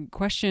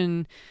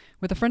question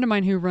with a friend of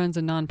mine who runs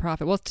a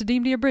nonprofit. Well, it's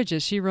Tadim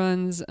Bridges. She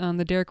runs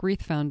the Derek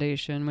Reith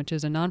Foundation, which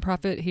is a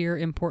nonprofit here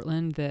in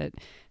Portland that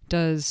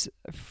does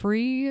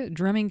free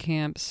drumming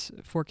camps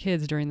for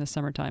kids during the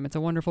summertime. It's a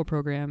wonderful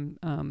program.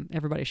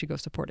 Everybody should go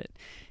support it.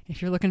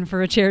 If you're looking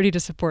for a charity to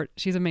support,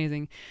 she's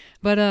amazing.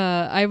 But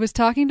I was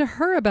talking to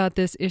her about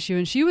this issue,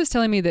 and she was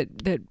telling me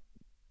that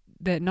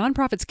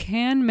nonprofits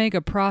can make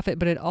a profit,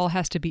 but it all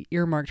has to be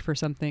earmarked for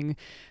something.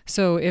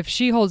 So if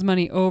she holds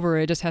money over,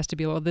 it just has to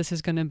be, well, this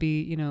is going to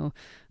be,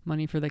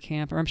 money for the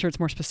camp, or I'm sure it's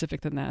more specific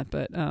than that.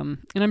 But,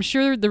 and I'm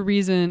sure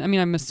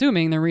I'm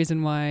assuming the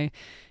reason why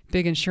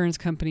big insurance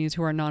companies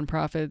who are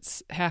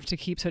nonprofits have to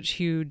keep such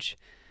huge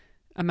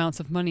amounts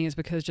of money is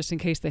because just in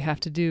case they have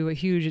to do a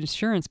huge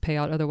insurance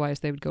payout, otherwise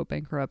they would go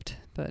bankrupt.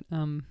 But,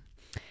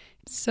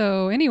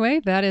 so anyway,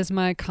 that is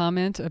my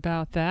comment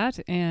about that.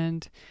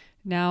 And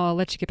now I'll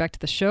let you get back to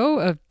the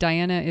show.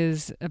 Diana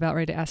is about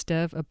ready to ask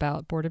Dev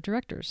about board of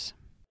directors.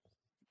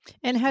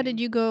 And how did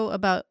you go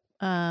about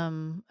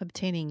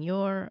obtaining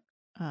your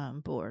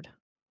board?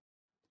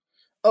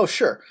 Oh,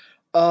 sure.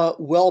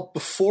 Well,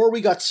 before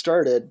we got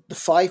started, the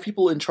 5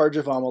 people in charge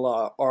of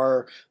Amala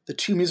are the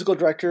 2 musical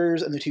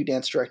directors and the 2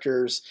 dance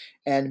directors,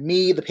 and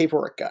me, the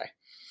paperwork guy.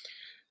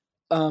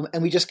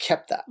 And we just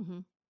kept that. Mm-hmm.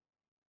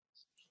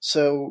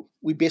 So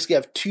we basically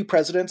have 2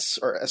 presidents,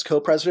 or as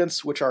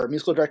co-presidents, which are our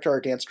musical director,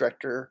 our dance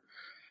director.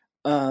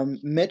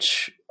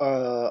 Mitch,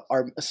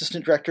 our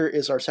assistant director,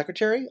 is our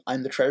secretary.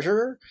 I'm the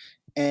treasurer.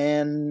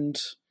 And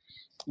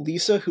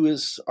Lisa, who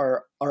is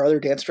our other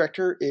dance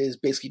director, is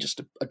basically just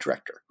a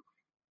director.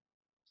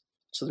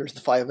 So there's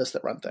the 5 of us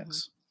that run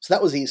things. Mm-hmm. So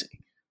that was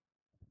easy.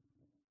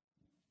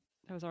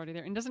 That was already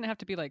there. And doesn't it have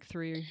to be like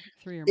 3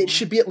 or more? It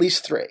should be at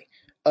least 3.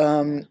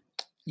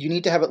 You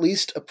need to have at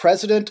least a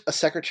president, a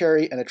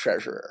secretary, and a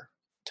treasurer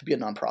to be a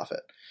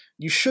nonprofit.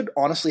 You should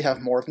honestly have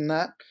more than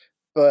that,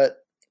 but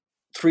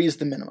 3 is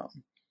the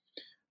minimum.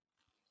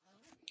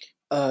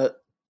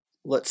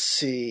 let's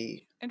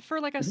see. And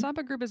for like a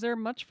Samba group, is there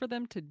much for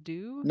them to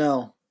do?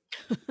 No.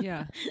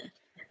 Yeah.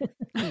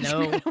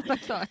 No.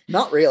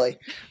 Not really.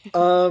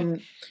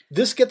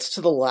 This gets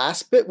to the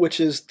last bit, which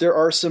is there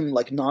are some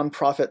like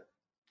nonprofit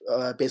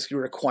basically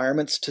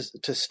requirements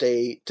to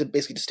stay a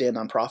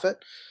nonprofit.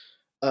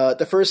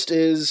 The first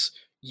is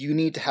you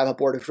need to have a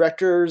board of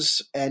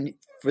directors, and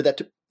for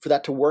that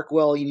to work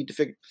well, you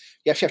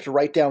actually have to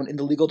write down in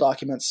the legal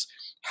documents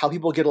how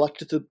people get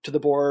elected to the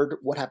board,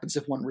 what happens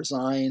if one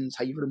resigns,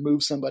 how you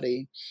remove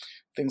somebody,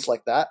 things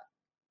like that.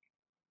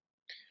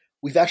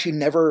 We've actually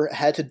never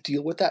had to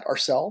deal with that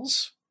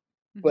ourselves,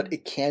 but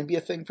it can be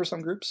a thing for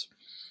some groups.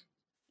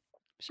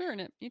 Sure,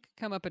 and you can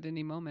come up at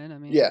any moment. I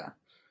mean, yeah,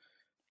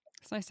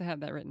 it's nice to have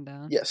that written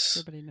down. Yes,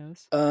 everybody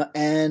knows.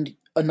 And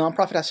a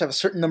nonprofit has to have a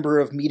certain number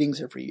of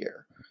meetings every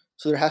year.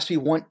 So there has to be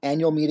one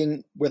annual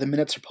meeting where the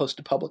minutes are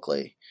posted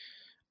publicly.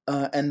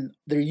 And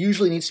there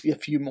usually needs to be a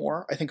few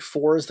more. I think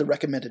 4 is the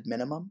recommended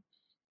minimum.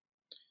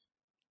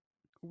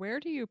 Where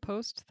do you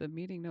post the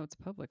meeting notes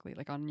publicly?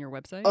 Like on your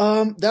website?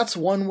 That's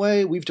one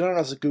way. We've done it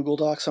as a Google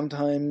Doc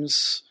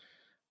sometimes.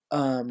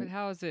 But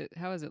how is it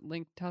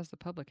linked? How does the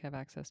public have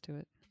access to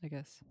it, I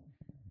guess?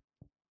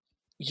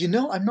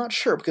 I'm not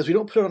sure because we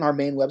don't put it on our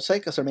main website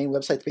because our main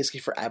website's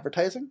basically for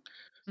advertising.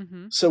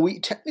 So we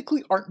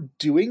technically aren't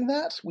doing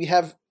that. We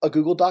have a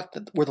Google Doc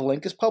where the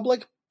link is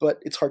public, but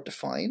it's hard to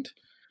find.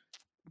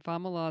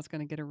 Vamala is going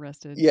to get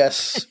arrested.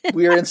 Yes,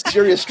 we are in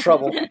serious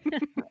trouble.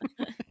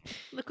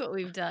 Look what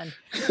we've done.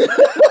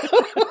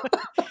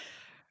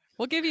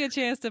 We'll give you a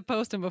chance to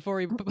post them before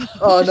we post.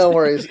 Oh, no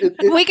worries.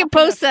 We can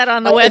post that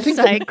on the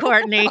website,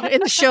 Courtney,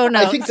 in the show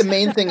notes. I think the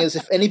main thing is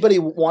if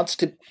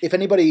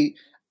anybody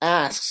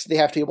asks, they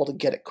have to be able to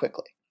get it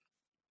quickly.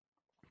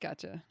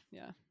 Gotcha.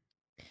 Yeah.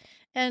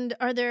 And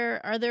are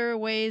there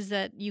ways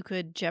that you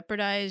could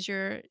jeopardize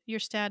your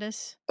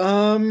status?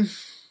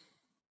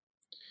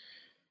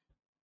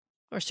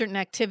 Or certain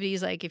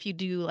activities, like if you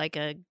do like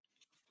a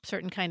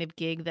certain kind of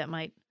gig that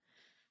might,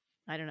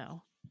 I don't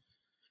know,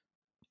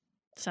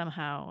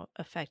 somehow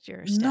affect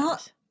your status?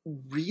 Not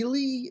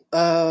really.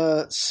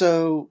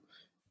 So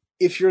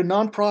if you're a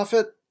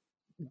nonprofit,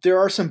 there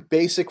are some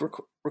basic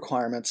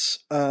requirements.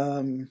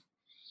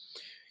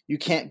 You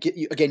can't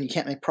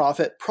make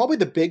profit. Probably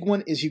the big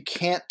one is you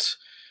can't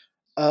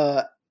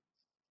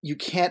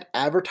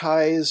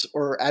advertise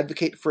or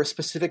advocate for a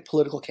specific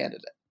political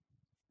candidate.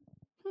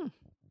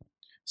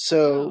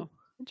 So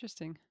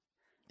interesting.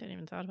 Didn't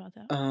even thought about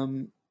that.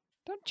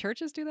 Don't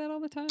churches do that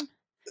all the time?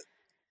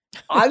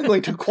 I'm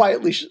going to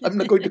quietly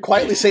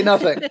say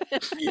nothing.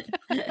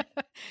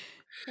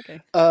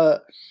 Okay.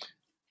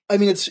 I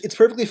mean, it's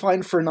perfectly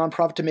fine for a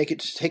nonprofit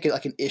to take it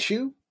like an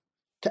issue,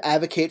 to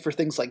advocate for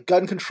things like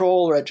gun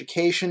control or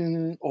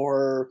education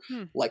or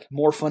like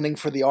more funding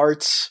for the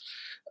arts.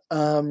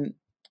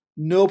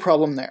 No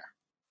problem there.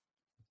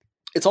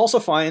 It's also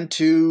fine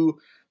to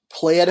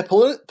play at a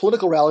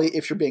political rally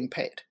if you're being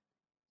paid.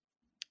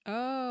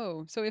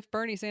 Oh, so if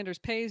Bernie Sanders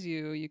pays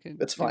you, you can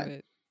That's fine.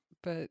 it.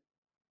 But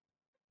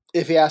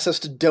if he asks us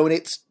to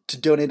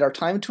donate our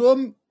time to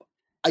him,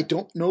 I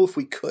don't know if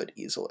we could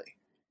easily.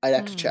 I'd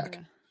have to check.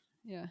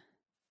 Yeah.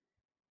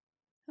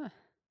 Huh.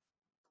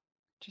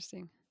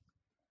 Interesting.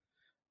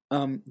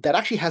 That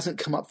actually hasn't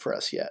come up for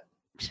us yet.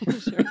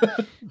 Sure.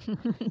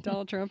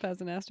 Donald Trump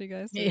hasn't asked you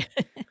guys to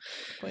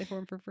play for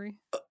him for free?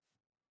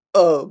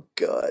 Oh,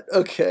 God.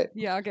 Okay.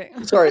 Yeah, okay.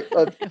 Sorry.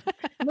 I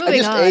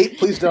just ate.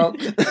 Please don't.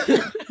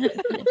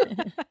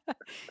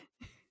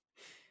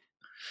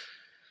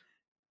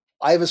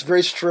 I have this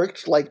very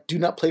strict, do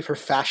not play for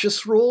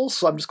fascist rules,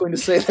 so I'm just going to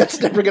say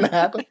that's never going to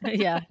happen.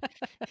 Yeah.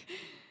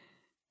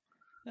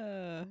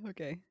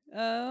 Okay.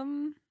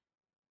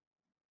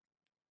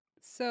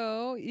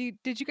 So,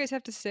 did you guys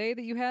have to say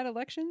that you had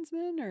elections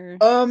then, or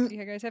do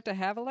you guys have to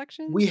have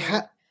elections? We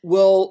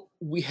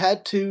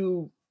had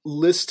to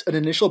list an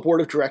initial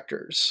board of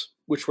directors,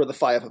 which were the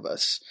 5 of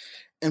us,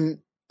 and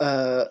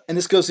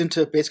this goes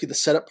into basically the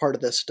setup part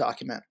of this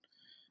document.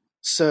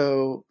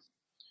 So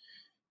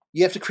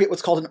you have to create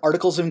what's called an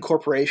Articles of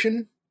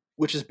Incorporation,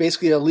 which is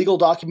basically a legal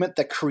document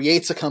that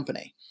creates a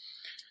company.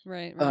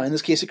 Right. In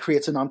this case, it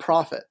creates a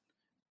nonprofit.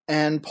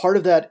 And part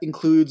of that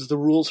includes the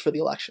rules for the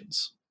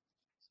elections.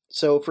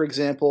 So, for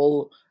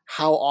example,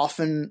 how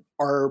long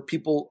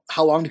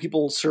do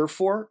people serve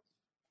for?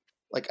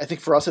 I think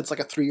for us, it's like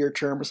a 3-year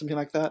term or something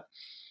like that.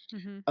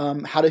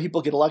 Mm-hmm. How do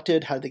people get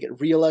elected? How do they get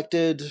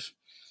reelected?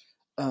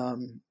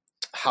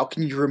 How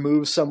can you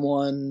remove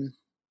someone?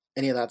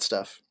 Any of that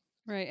stuff.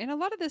 Right. And a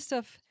lot of this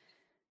stuff,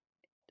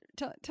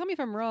 tell me if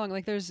I'm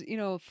wrong, there's,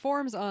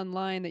 forms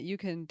online that you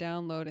can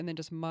download and then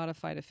just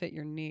modify to fit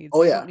your needs.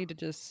 Oh, yeah. You don't need to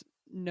just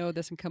know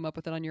this and come up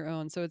with it on your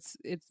own. So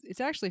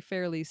it's actually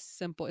fairly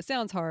simple. It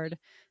sounds hard.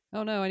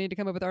 Oh no, I need to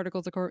come up with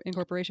articles of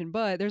incorporation,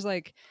 but there's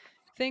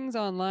things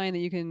online that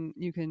you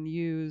can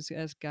use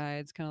as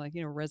guides, kind of like,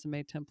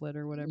 resume template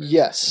or whatever.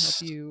 Yes.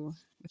 To help you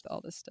with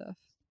all this stuff.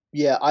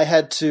 Yeah, I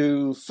had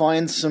to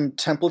find some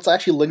templates. I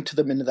actually linked to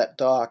them into that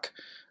doc.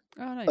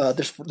 Oh,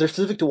 nice. They're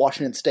specific to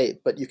Washington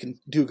State, but you can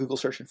do a Google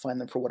search and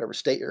find them for whatever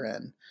state you're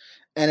in.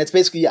 And it's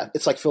basically,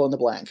 it's like fill in the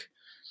blank.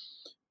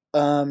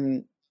 I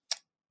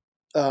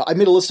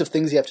made a list of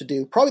things you have to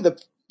do. Probably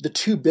the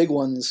two big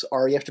ones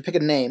are you have to pick a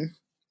name,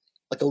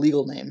 like a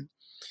legal name,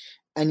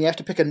 and you have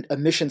to pick a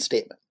mission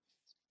statement.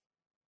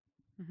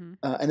 Mm-hmm.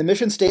 And the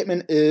mission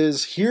statement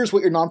is, here's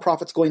what your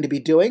nonprofit's going to be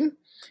doing.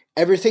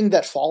 Everything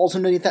that falls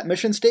underneath that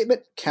mission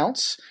statement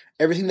counts.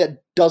 Everything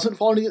that doesn't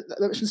fall underneath that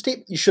mission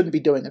statement, you shouldn't be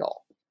doing at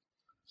all.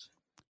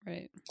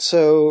 Right.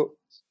 So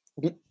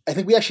I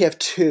think we actually have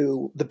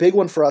two. The big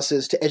one for us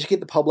is to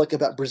educate the public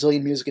about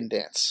Brazilian music and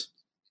dance.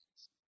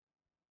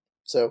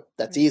 So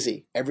that's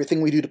easy.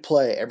 Everything we do to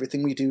play,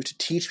 everything we do to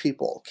teach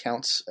people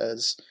counts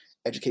as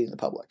educating the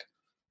public.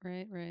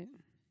 Right.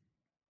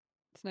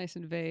 It's nice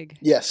and vague.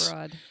 Yes.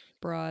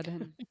 Broad,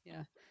 and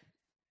yeah.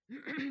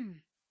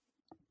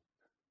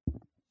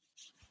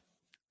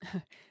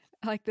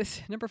 I like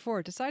this. Number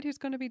 4, decide who's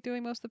going to be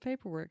doing most of the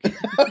paperwork.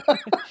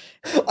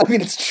 I mean,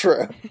 it's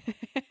true.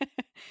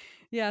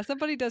 Yeah,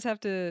 somebody does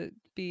have to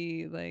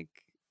be like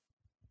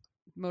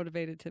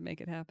motivated to make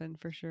it happen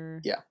for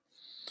sure. Yeah.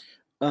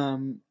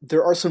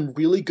 There are some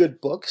really good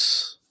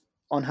books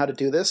on how to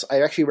do this.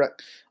 I actually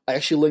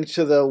linked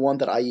to the one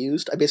that I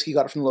used. I basically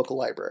got it from the local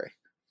library.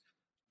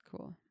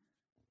 Cool.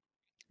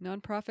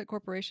 Nonprofit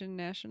Corporation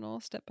National,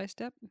 step by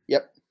step?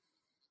 Yep.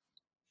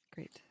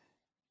 Great.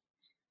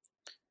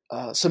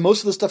 So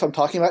most of the stuff I'm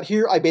talking about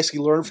here, I basically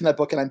learned from that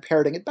book, and I'm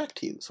parroting it back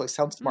to you, so I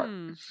sound smart.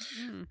 And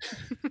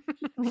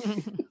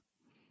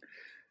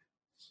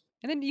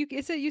then you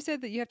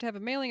said that you have to have a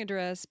mailing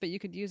address, but you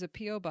could use a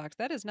P.O. box.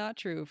 That is not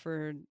true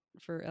for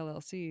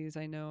LLCs.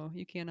 I know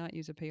you cannot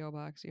use a P.O.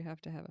 box. You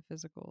have to have a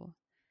physical.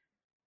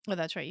 Oh,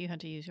 that's right. You had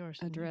to use yours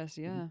Address.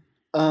 Yeah.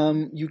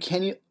 You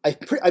can.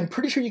 I'm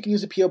pretty sure you can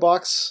use a P.O.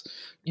 box.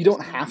 You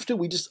don't have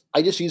to.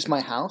 I just used my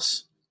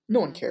house.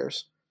 No one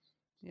cares.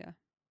 Yeah.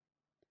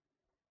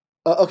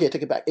 Okay,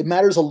 take it back. It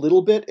matters a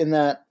little bit in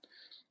that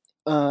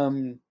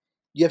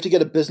you have to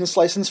get a business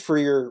license for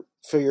your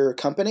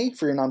company,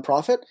 for your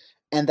nonprofit,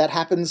 and that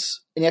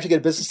happens. And you have to get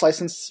a business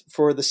license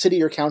for the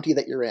city or county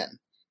that you're in.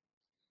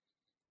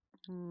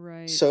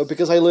 Right. So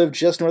because I live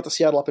just north of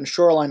Seattle, up in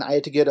Shoreline, I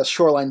had to get a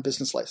Shoreline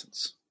business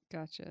license.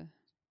 Gotcha.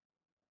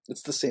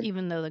 It's the same.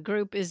 Even though the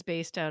group is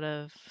based out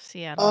of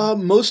Seattle.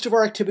 Most of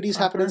our activities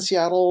happen in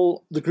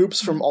Seattle. The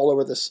group's from all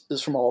over the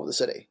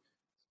city.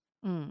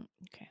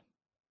 Okay.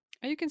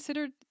 Are you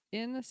considered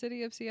in the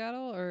city of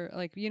Seattle, or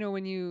like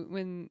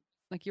when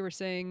like you were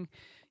saying,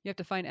 you have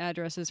to find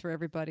addresses for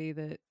everybody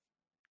that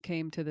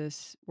came to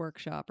this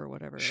workshop or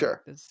whatever?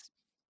 Sure. Like does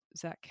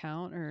that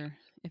count, or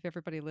if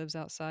everybody lives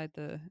outside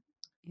the,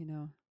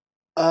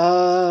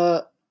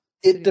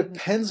 It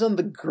depends on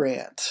the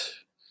grant.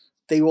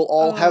 They will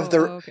all have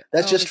their. Okay.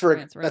 That's just for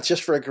grants, right. That's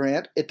just for a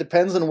grant. It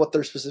depends on what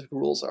their specific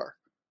rules are.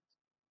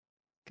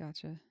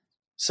 Gotcha.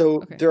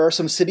 So there are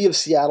some City of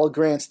Seattle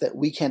grants that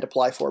we can't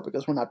apply for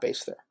because we're not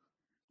based there.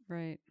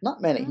 Right.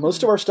 Not many.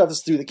 Most of our stuff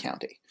is through the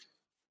county.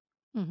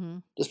 Mm-hmm.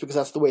 Just because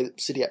that's the way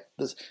that's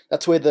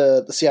the way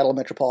the Seattle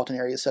metropolitan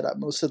area is set up.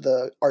 Most of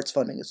the arts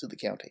funding is through the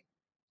county.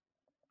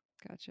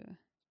 Gotcha.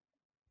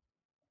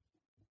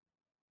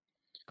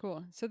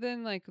 Cool. So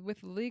then, like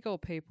with legal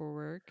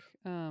paperwork,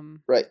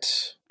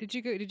 right? Did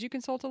you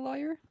consult a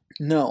lawyer?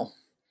 No.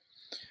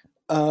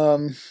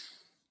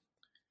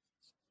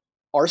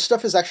 Our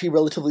stuff is actually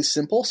relatively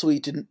simple, so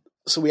we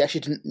actually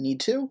didn't need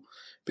to,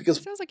 because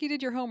it sounds like you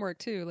did your homework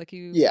too. Like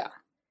you. Yeah.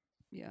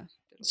 Yeah.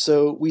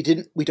 So we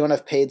don't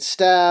have paid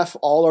staff.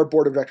 All our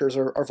board of directors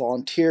are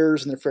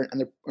volunteers, and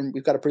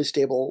we've got a pretty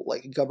stable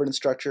like governance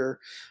structure.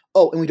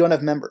 Oh, and we don't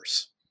have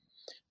members.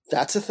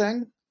 That's a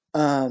thing.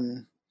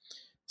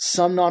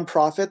 Some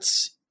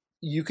nonprofits,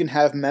 you can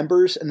have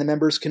members, and the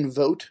members can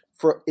vote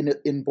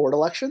in board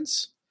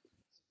elections.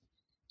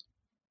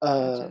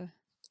 Gotcha.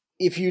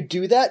 If you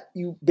do that,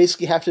 you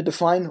basically have to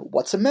define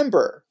what's a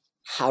member.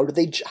 How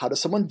does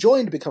someone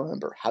join to become a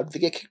member? How do they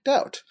get kicked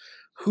out?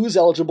 Who's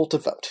eligible to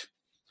vote?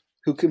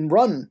 Who can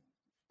run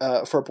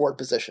for a board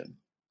position?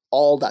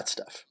 All that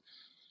stuff.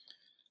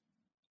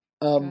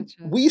 Gotcha.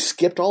 We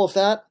skipped all of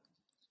that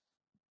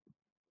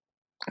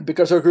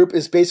because our group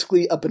is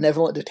basically a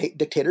benevolent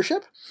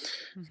dictatorship.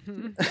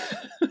 Mm-hmm.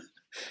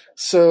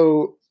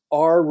 So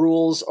our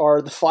rules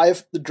are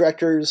the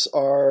directors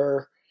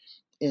are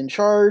in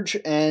charge,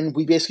 and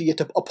we basically get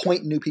to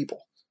appoint new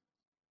people.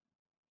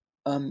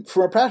 From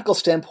a practical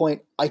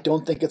standpoint, I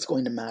don't think it's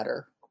going to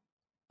matter.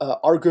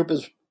 Our group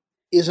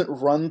isn't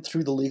run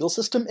through the legal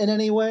system in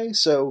any way,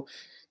 so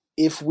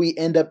if we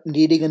end up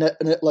needing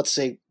let's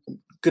say,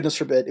 goodness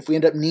forbid, if we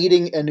end up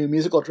needing a new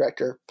musical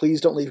director,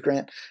 please don't leave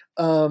Grant,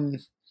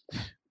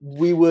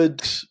 we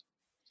would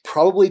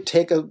probably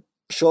take a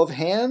show of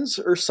hands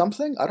or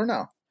something. I don't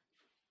know.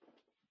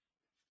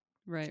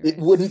 Right. It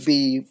wouldn't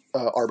be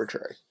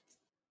arbitrary.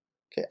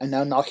 Okay, I'm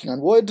now knocking on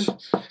wood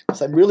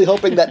because I'm really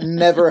hoping that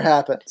never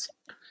happens.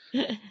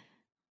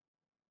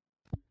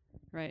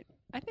 Right.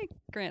 I think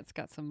Grant's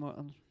got some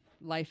more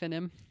life in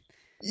him.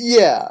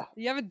 Yeah.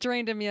 You haven't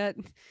drained him yet.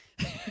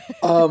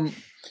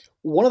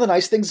 one of the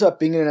nice things about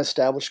being in an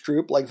established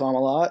group like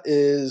Vamala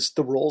is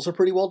the roles are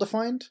pretty well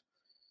defined.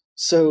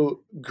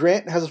 So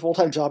Grant has a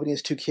full-time job and he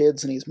has 2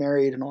 kids and he's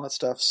married and all that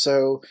stuff.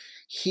 So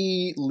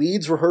he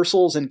leads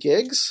rehearsals and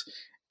gigs,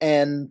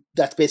 and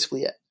that's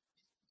basically it.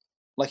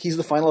 Like, he's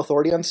the final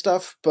authority on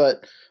stuff,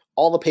 but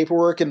all the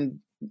paperwork and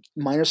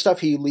minor stuff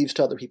he leaves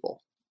to other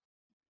people.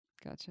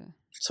 Gotcha.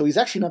 So he's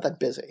actually not that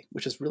busy,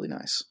 which is really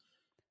nice.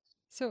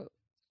 So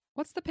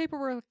what's the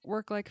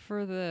paperwork like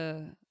for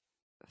the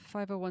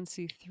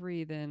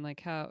 501c3 then?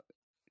 Like,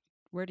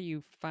 where do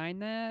you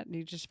find that? Do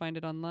you just find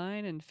it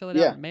online and fill it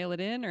out and mail it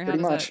in, or how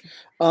does much.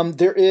 that?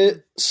 There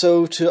is,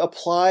 so to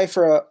apply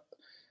for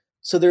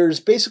so there's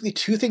basically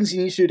 2 things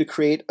you need to do to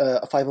create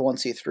a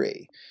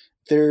 501c3.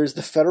 There's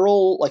the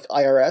federal, like,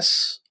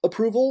 IRS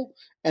approval,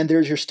 and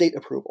there's your state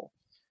approval.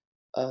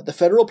 The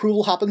federal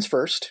approval happens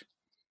first.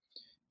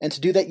 And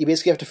to do that, you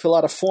basically have to fill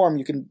out a form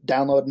you can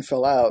download and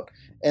fill out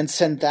and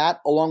send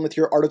that along with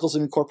your articles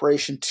of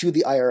incorporation to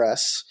the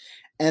IRS,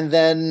 and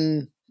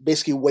then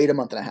basically wait a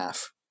month and a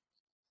half.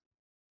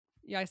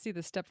 Yeah, I see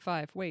the step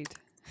 5. Wait.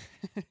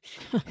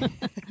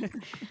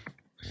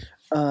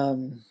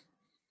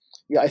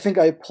 Yeah, I think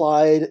I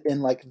applied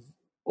in what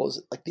was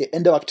it, like the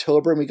end of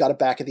October, and we got it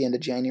back at the end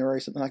of January,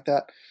 something like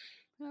that.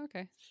 Oh,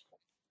 okay.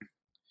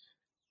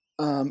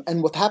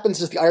 And what happens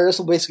is the IRS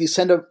will basically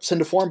send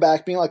a form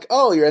back being like,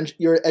 oh,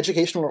 your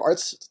educational or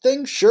arts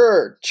thing?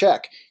 Sure,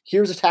 check.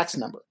 Here's a tax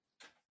number.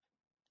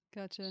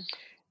 Gotcha.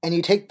 And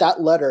you take that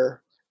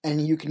letter,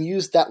 and you can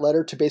use that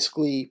letter to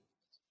basically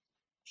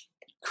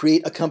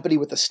create a company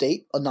with the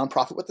state, a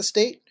nonprofit with the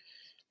state.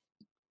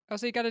 Oh,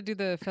 so you got to do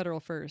the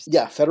federal first.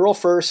 Yeah, federal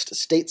first,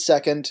 state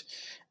second.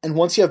 And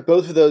once you have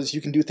both of those,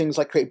 you can do things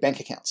like create bank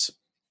accounts.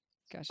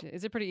 Gotcha.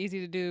 Is it pretty easy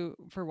to do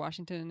for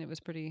Washington? It was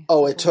pretty.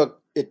 Oh, simple?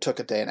 it took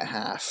a day and a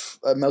half.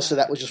 Most of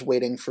that was just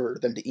waiting for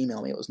them to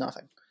email me. It was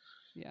nothing.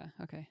 Yeah.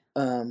 Okay.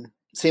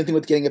 Same thing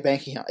with getting a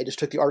bank account. I just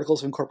took the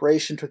articles of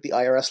incorporation, took the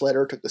IRS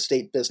letter, took the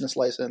state business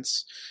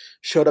license,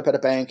 showed up at a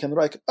bank, and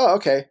they're like, "Oh,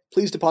 okay,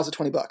 please deposit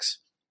 $20."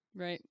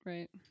 Right.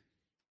 Right.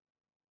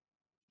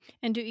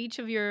 And do each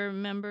of your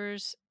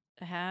members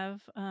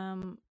have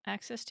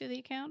access to the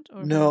account,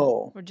 or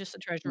No, or just the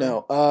treasurer?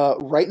 No.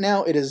 Right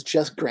now it is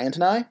just Grant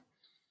and I.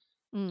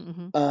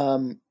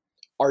 Mm-hmm.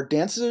 Our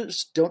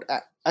dancers don't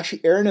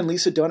actually. Aaron and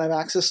Lisa don't have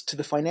access to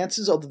the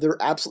finances, although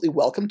they're absolutely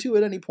welcome to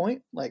at any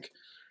point. Like,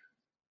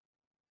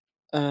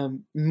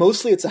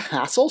 mostly it's a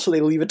hassle, so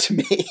they leave it to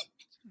me.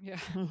 Yeah.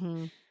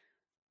 Mm-hmm.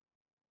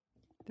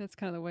 That's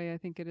kind of the way I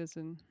think it is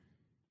in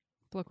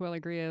Blockwell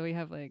Agria. We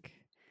have like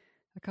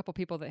a couple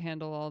people that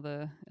handle all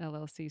the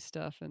LLC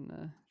stuff and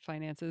the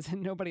finances,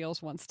 and nobody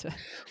else wants to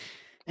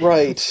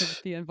Right.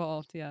 to be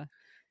involved. Yeah.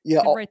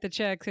 Yeah. And write the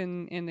checks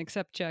and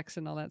accept checks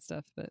and all that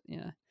stuff. But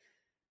yeah.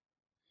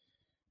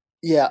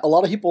 Yeah, a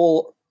lot of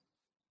people,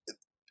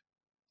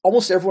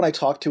 almost everyone I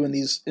talk to in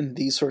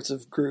these sorts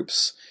of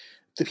groups,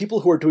 the people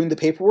who are doing the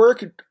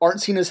paperwork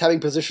aren't seen as having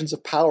positions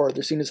of power.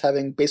 They're seen as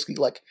having basically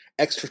like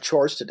extra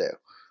chores to do.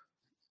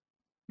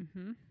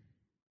 Mm-hmm.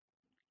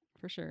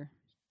 For sure.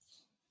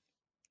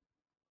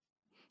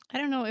 I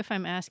don't know if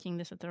I'm asking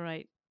this at the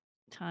right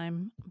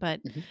time,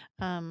 but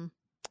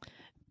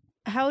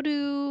how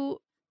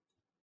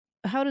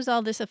does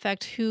all this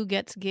affect who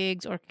gets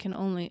gigs, or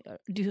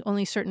do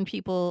only certain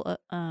people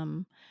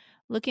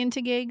look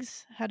into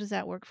gigs? How does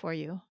that work for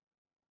you?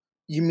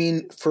 You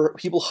mean for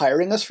people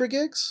hiring us for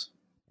gigs?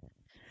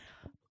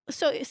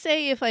 So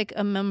say if like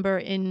a member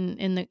in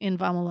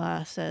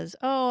Vamala says,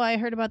 "Oh, I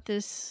heard about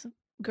this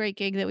great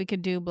gig that we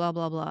could do, blah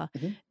blah blah."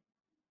 Mm-hmm.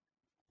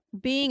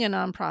 Being a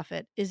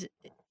nonprofit, is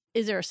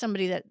there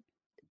somebody that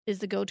is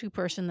the go-to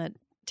person that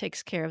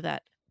takes care of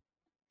that?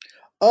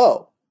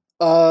 Oh.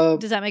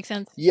 Does that make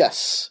sense?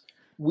 Yes.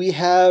 We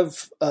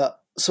have,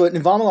 so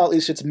in Vamala, at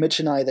least, it's Mitch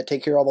and I that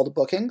take care of all the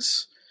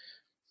bookings.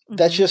 Mm-hmm.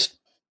 That's just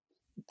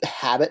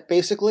habit,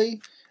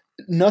 basically.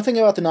 Nothing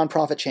about the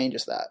nonprofit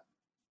changes that.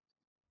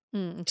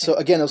 Okay. So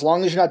again, as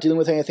long as you're not dealing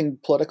with anything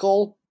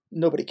political,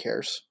 nobody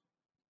cares.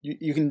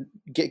 You can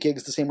get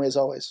gigs the same way as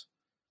always.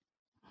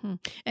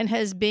 And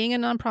has being a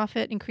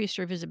nonprofit increased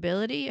your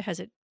visibility? Has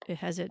it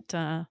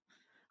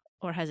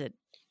or has it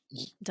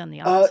done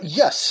the opposite?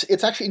 Yes,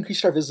 it's actually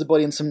increased our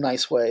visibility in some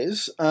nice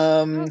ways.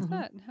 How's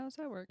that? How does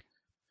that work?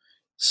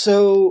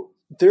 So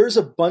there's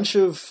a bunch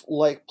of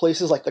like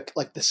places like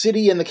the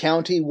city and the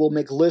county will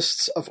make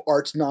lists of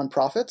arts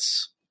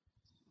nonprofits,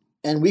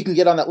 and we can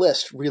get on that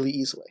list really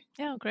easily.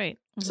 Oh, great!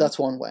 Mm-hmm. So that's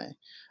one way.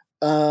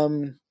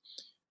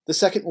 The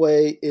second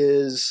way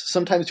is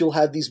sometimes you'll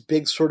have these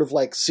big sort of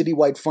like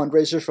citywide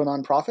fundraisers for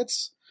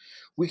nonprofits.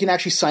 We can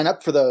actually sign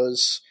up for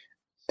those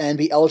and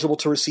be eligible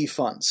to receive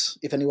funds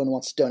if anyone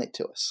wants to donate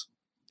to us.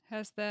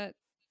 Has that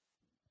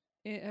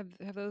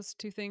have those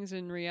two things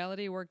in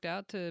reality worked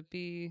out to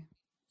be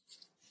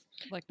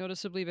like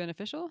noticeably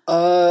beneficial?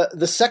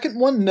 The second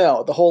one,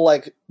 no. The whole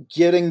like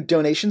getting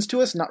donations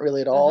to us, not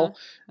really at all.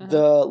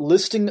 The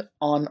listing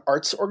on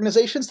arts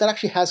organizations, that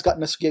actually has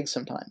gotten us gigs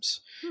sometimes,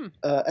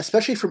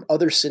 especially from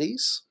other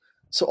cities.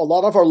 So a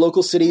lot of our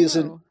local cities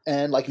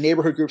and like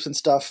neighborhood groups and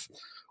stuff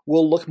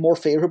will look more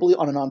favorably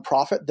on a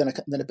nonprofit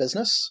than a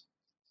business.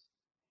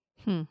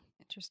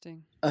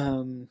 Interesting.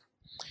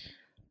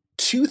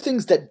 Two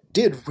things that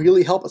did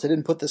really help us. I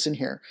didn't put this in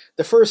here.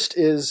 The first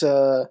is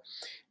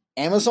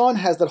Amazon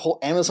has that whole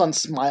Amazon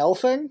Smile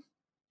thing,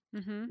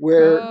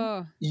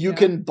 where you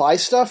can buy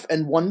stuff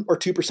and 1 or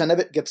 2% of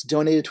it gets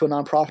donated to a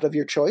nonprofit of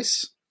your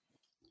choice.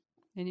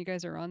 And you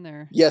guys are on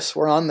there. Yes,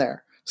 we're on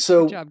there.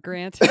 So good job,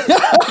 Grant.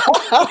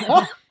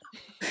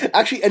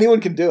 Actually,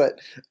 anyone can do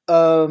it.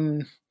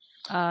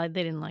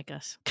 They didn't like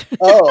us.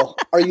 Oh,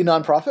 are you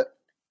nonprofit?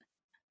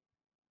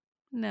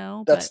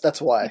 No,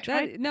 that's why.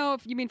 No,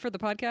 if you mean for the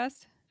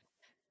podcast?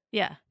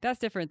 Yeah, that's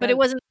different. But it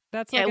wasn't.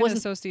 That's like an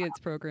associates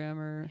program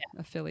or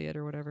affiliate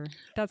or whatever.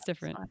 That's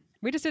different.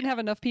 We just didn't have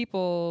enough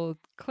people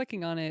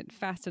clicking on it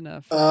fast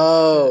enough.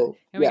 Oh,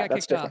 and we got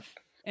kicked off,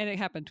 and it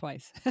happened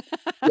twice.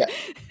 Yeah.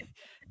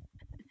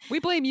 We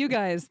blame you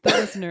guys, the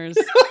listeners.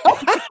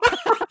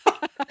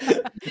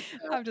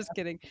 I'm just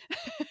kidding.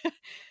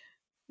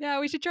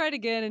 Yeah, we should try it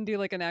again and do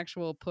like an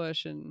actual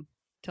push and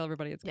tell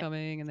everybody it's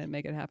coming and then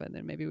make it happen.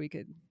 Then maybe we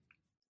could.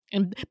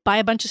 And buy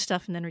a bunch of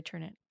stuff and then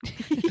return it.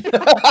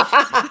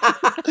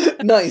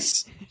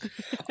 Nice.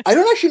 I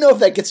don't actually know if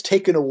that gets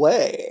taken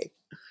away.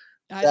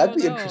 That'd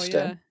be interesting.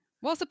 Yeah.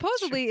 Well,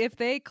 supposedly if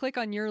they click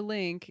on your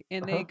link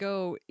and they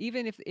go,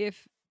 even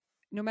if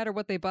no matter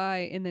what they buy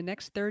in the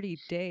next 30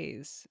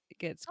 days, it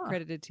gets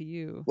credited to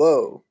you.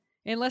 Whoa.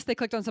 Unless they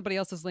clicked on somebody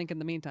else's link in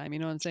the meantime. You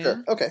know what I'm saying?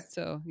 Sure. Okay.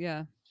 So,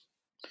 yeah.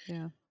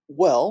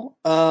 Well,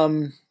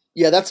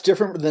 that's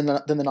different than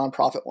the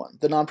nonprofit one.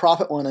 The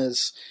nonprofit one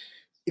is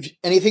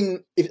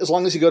as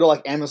long as you go to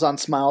like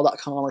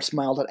amazonsmile.com or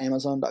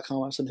smile.amazon.com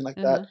or something like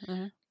that,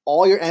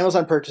 all your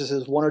Amazon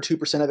purchases, 1 or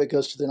 2% of it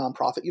goes to the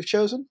nonprofit you've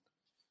chosen.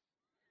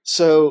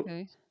 So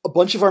a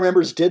bunch of our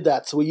members did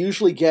that. So we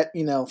usually get,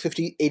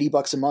 $50,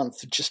 $80 a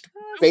month, just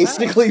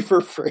basically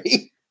for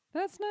free.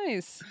 That's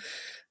nice.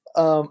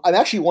 I'm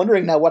actually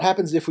wondering now what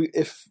happens if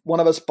one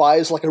of us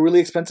buys like a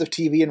really expensive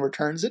TV and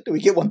returns it. Do we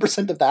get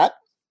 1% of that?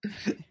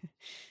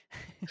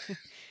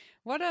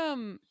 What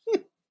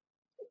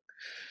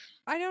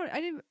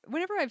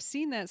whenever I've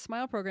seen that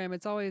Smile program,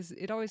 it always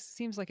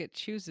seems like it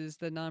chooses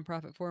the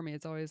nonprofit for me.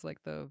 It's always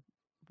like the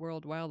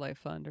World Wildlife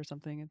Fund or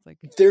something. It's like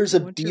there's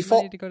a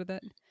default to go to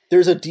that.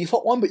 There's a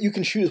default one, but you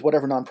can choose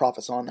whatever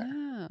nonprofit's on there.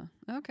 Oh,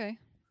 okay.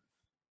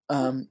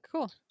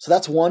 Cool. So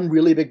that's one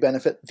really big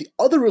benefit. The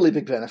other really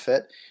big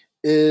benefit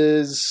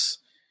is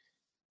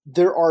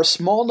there are a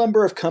small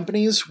number of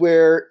companies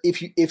where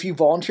if you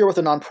volunteer with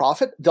a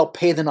nonprofit, they'll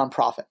pay the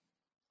nonprofit.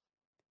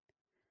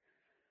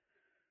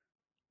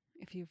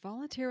 If you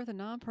volunteer with a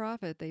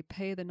nonprofit, they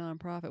pay the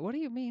nonprofit. What do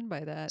you mean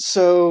by that?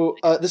 So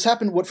this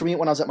happened for me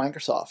when I was at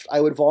Microsoft.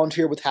 I would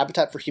volunteer with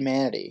Habitat for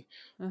Humanity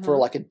for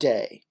like a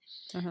day.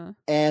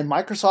 And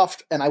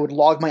Microsoft, and I would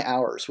log my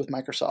hours with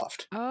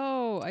Microsoft.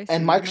 Oh, I see.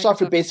 And Microsoft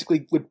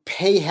would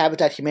pay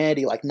Habitat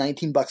Humanity like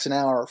 $19 an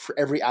hour for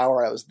every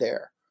hour I was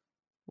there.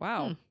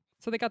 Wow.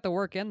 So they got the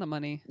work and the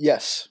money.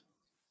 Yes.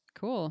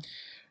 Cool.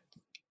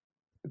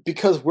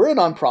 Because we're a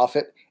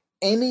nonprofit,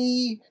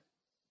 anyone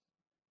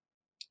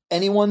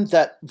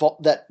that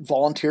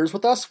volunteers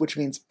with us, which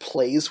means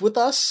plays with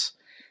us.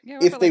 Yeah,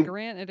 what about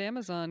Grant at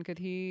Amazon? Could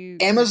he?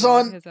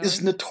 Amazon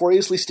is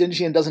notoriously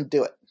stingy and doesn't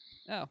do it.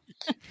 Oh.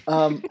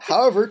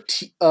 However,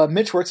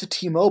 Mitch works at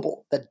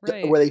T-Mobile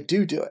where they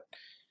do it.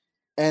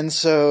 And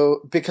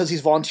so because he's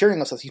volunteering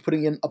with us, he's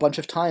putting in a bunch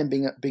of time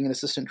being an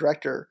assistant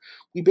director.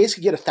 We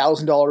basically get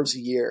 $1,000 a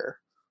year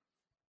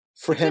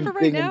for him. For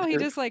right now, he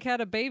just like had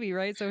a baby,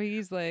 right? So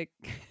he's like,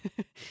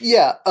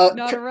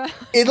 not around.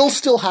 It'll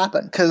still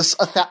happen because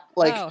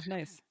oh,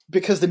 nice.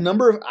 Because the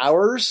number of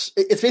hours,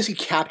 it's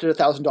basically capped at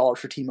 $1,000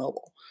 for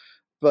T-Mobile,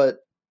 but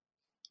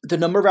the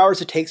number of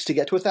hours it takes to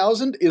get to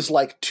 1,000 is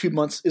like 2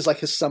 months, is like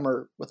his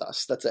summer with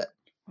us. That's it.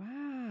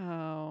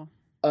 Wow.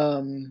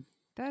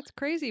 That's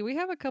crazy. We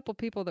have a couple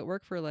people that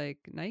work for like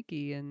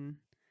Nike and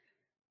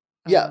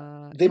they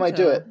Intel. might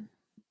do it.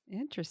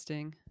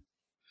 Interesting.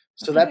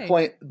 So at that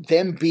point,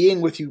 them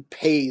being with you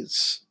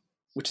pays,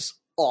 which is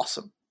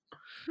awesome.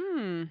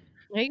 Yeah,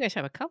 you guys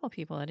have a couple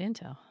people at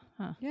Intel.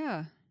 Huh.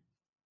 Yeah.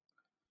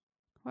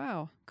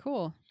 Wow.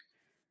 Cool.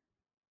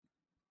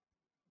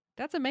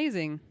 That's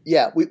amazing.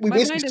 Yeah, we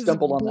basically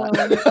stumbled on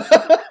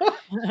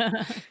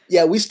that.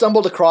 Yeah, we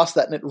stumbled across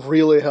that and it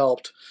really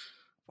helped.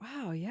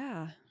 Wow,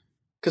 yeah.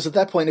 Because at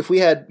that point, if we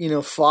had,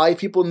 5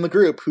 people in the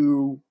group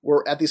who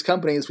were at these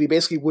companies, we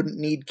basically wouldn't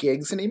need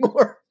gigs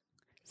anymore.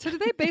 So do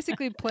they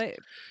basically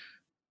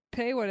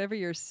pay whatever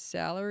your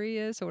salary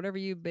is? So whatever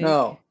you make?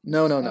 No.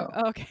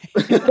 Oh, okay.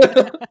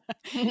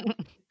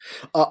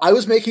 I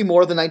was making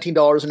more than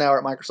 $19 an hour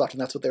at Microsoft, and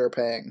that's what they were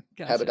paying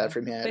Habitat for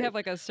Humanity. They have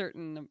like a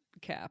certain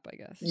cap, I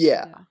guess.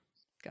 Yeah.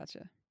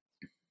 Gotcha.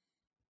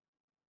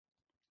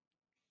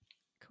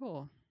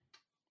 Cool.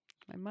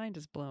 My mind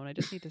is blown. I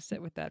just need to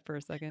sit with that for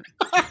a second.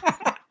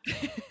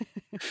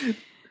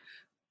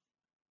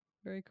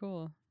 Very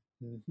cool.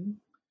 Mm-hmm.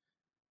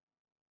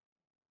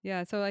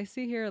 Yeah, so I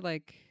see here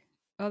like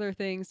other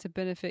things to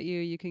benefit you.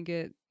 You can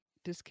get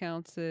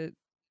discounts at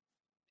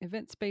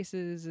event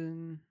spaces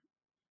and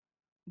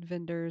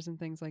vendors and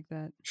things like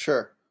that.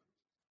 Sure.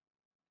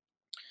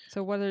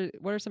 So what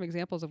are some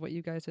examples of what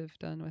you guys have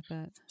done with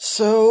that?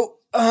 So,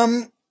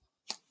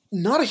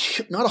 not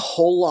a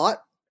whole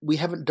lot. We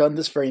haven't done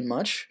this very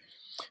much.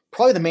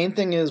 Probably the main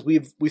thing is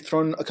we've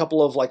thrown a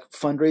couple of like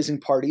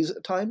fundraising parties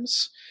at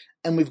times,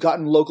 and we've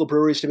gotten local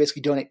breweries to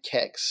basically donate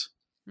kegs.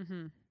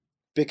 Mm-hmm.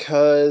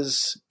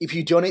 Because if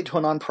you donate to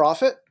a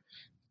nonprofit,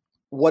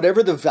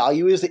 whatever the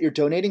value is that you're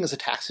donating is a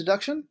tax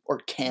deduction, or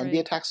can be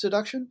a tax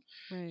deduction.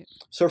 Right.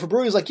 So if a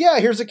brewery is like, yeah,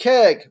 here's a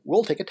keg,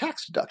 we'll take a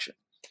tax deduction.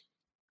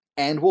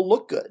 And we'll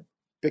look good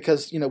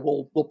because,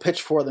 we'll pitch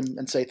for them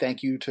and say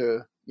thank you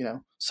to,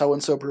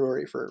 so-and-so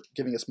brewery for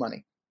giving us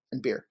money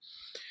and beer.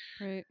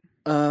 Right.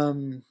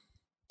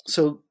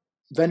 So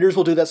vendors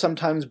will do that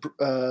sometimes.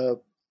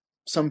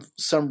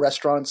 Some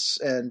restaurants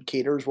and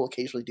caterers will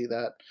occasionally do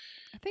that.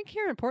 I think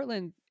here in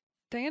Portland,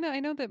 Diana, I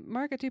know that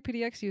Mark at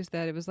 2PDX used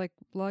that. It was like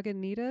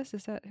Lagunitas.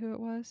 Is that who it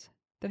was?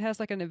 That has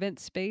like an event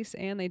space,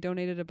 and they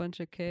donated a bunch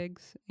of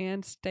kegs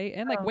and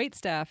wait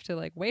staff to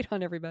like wait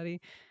on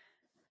everybody.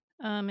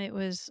 It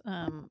was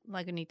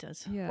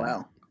Lagunitas. Yeah.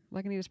 Wow.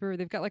 Lagunitas Brewery.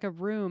 They've got like a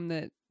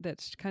room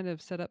that's kind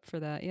of set up for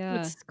that. Yeah.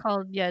 It's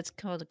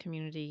called a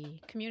community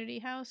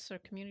house or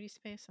community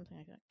space, something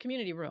like that.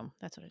 Community room.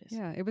 That's what it is.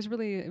 Yeah. It was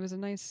a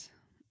nice.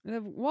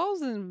 The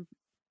walls and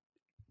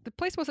the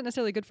place wasn't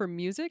necessarily good for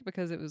music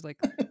because it was like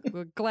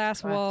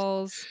glass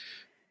walls,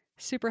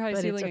 super high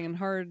ceiling and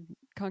hard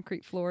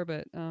concrete floor.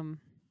 But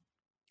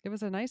it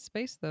was a nice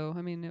space though.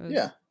 I mean, it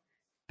was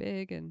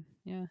big and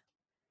yeah.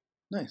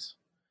 Nice.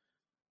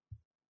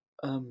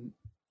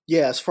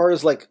 As far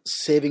as like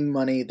saving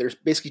money, there's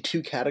basically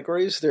two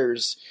categories.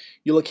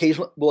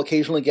 We'll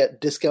occasionally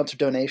get discounts or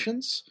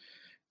donations.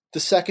 The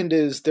second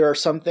is there are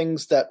some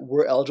things that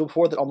we're eligible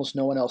for that almost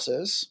no one else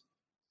is.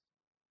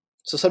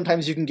 So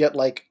sometimes you can get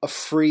like a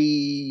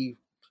free,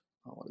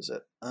 what is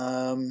it?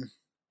 I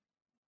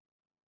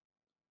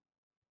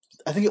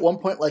think at one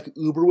point like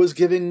Uber was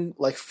giving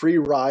like free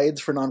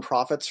rides for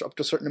nonprofits up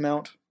to a certain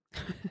amount,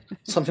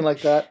 something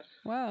like that.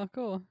 Wow,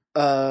 cool.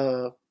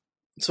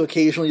 So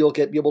occasionally you'll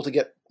be able to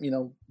get,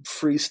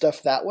 free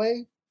stuff that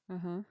way.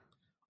 Uh-huh.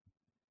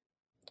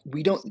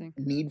 We don't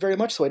need very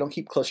much, so I don't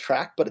keep close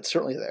track, but it's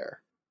certainly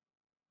there.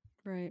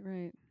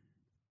 Right.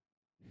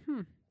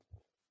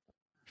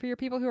 For your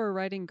people who are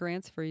writing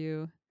grants for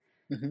you,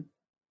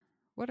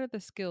 what are the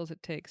skills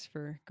it takes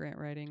for grant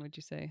writing, would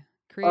you say?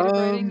 Creative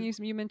writing,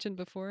 you mentioned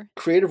before?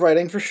 Creative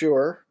writing for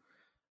sure.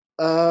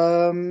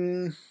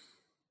 That's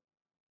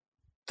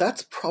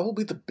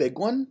probably the big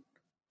one.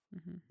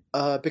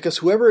 Because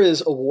whoever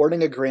is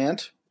awarding a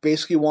grant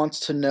basically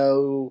wants to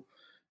know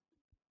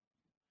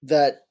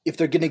that if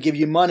they're going to give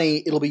you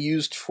money, it'll be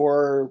used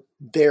for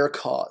their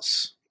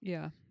cause.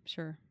 Yeah,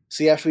 sure.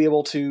 So you have to be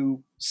able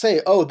to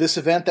say, oh, this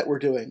event that we're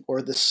doing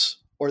or this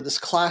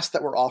class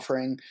that we're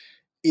offering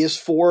is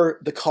for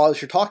the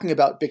cause you're talking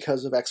about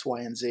because of X,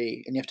 Y, and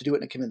Z, and you have to do it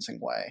in a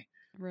convincing way.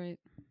 Right.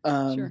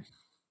 Sure.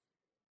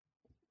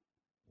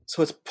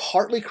 So it's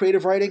partly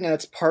creative writing and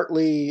it's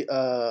partly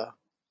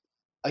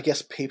I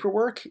guess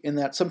paperwork, in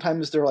that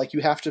sometimes they're like,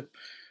 you have to,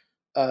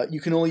 you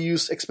can only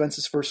use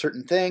expenses for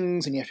certain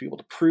things and you have to be able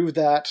to prove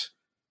that.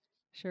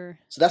 Sure.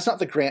 So that's not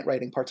the grant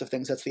writing parts of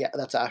things.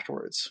 That's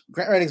afterwards.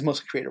 Grant writing is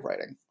mostly creative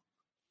writing.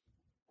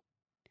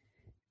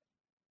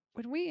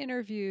 When we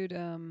interviewed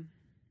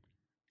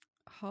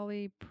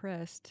Holly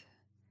Prest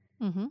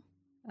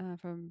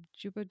from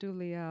Juba du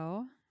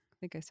Liao, I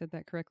think I said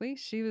that correctly.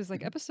 She was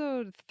like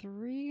episode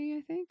 3,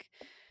 I think.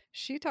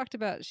 She talked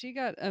about, she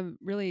got a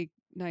really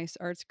nice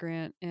arts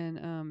grant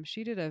and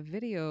she did a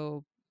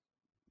video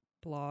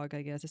blog,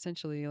 I guess,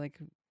 essentially like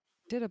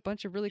did a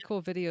bunch of really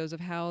cool videos of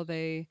how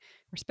they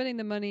were spending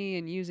the money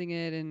and using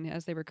it and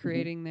as they were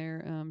creating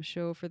their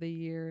show for the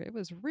year. It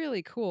was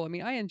really cool. I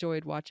mean, I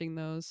enjoyed watching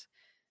those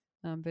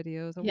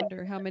videos. I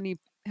wonder how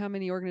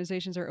many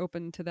organizations are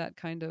open to that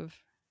kind of,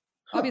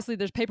 obviously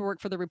there's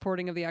paperwork for the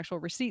reporting of the actual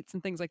receipts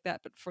and things like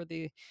that, but for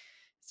the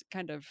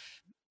kind of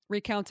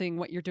recounting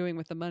what you're doing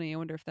with the money, I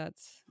wonder if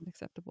that's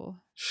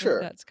acceptable. Sure.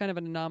 If that's kind of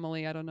an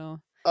anomaly. I don't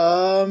know.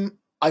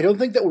 I don't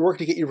think that would work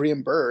to get you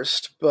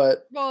reimbursed,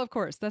 but well, of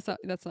course, that's not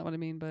what I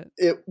mean. But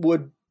it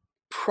would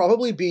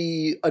probably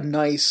be a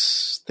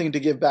nice thing to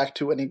give back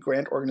to any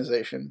grant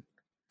organization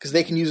because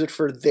they can use it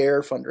for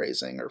their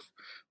fundraising or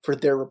for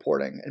their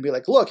reporting and be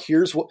like, look,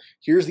 here's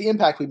the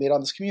impact we made on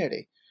this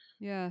community.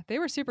 Yeah, they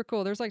were super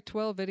cool. There's like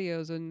 12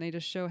 videos and they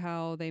just show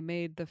how they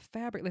made the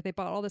fabric. Like they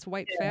bought all this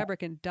white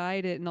fabric and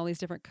dyed it in all these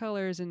different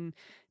colors and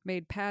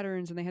made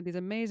patterns, and they had these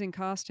amazing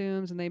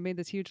costumes, and they made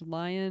this huge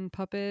lion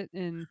puppet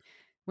and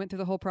went through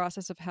the whole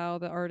process of how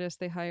the artist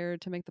they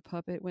hired to make the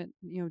puppet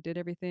did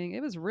everything.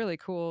 It was really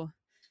cool.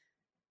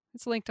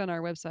 It's linked on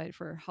our website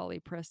for Holly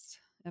Press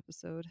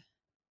episode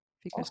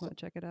if you guys want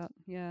to check it out.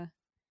 Yeah.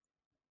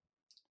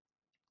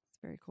 It's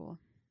very cool.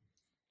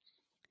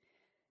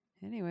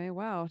 Anyway,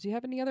 wow. Do you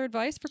have any other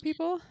advice for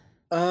people?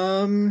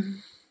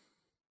 Probably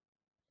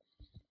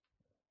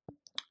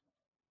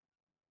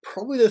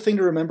the thing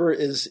to remember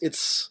is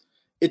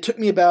it took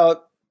me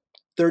about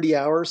 30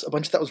 hours. A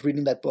bunch of that was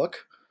reading that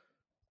book.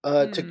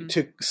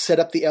 to set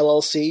up the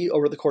LLC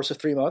over the course of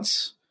 3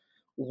 months.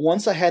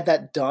 Once I had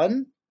that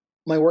done,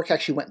 my work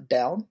actually went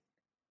down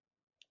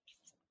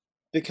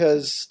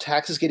because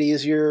taxes get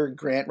easier.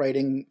 Grant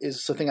writing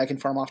is something I can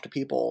farm off to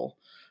people.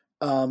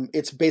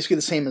 It's basically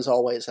the same as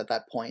always at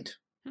that point.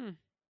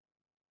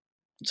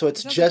 So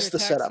it's just the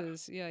setup.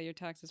 Yeah, your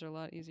taxes are a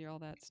lot easier. All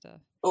that stuff.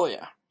 Oh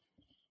yeah.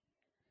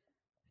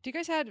 Do you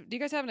guys have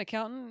an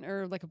accountant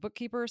or like a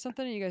bookkeeper or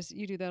something? Or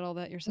you do all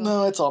that yourself?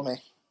 No, it's all me.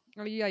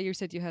 Oh yeah, you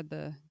said you had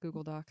the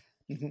Google Doc.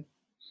 Mm-hmm.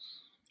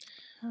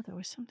 Oh, there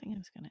was something I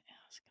was going to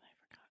ask and I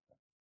forgot.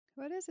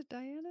 What is it,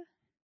 Diana?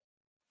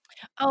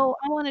 Oh,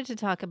 I wanted to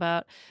talk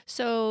about.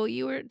 So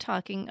you were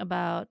talking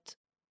about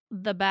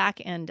the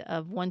back end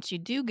of once you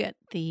do get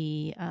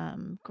the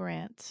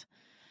grant.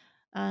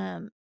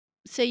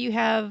 Say you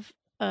have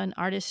an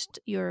artist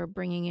you're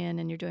bringing in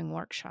and you're doing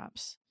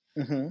workshops.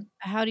 Mm-hmm.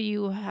 How do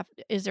you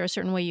is there a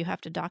certain way you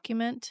have to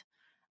document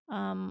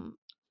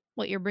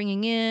what you're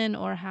bringing in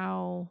or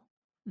how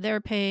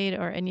they're paid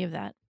or any of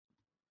that?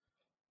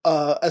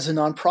 As a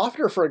nonprofit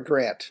or for a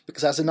grant?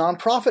 Because as a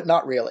nonprofit,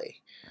 not really.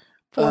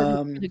 For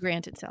the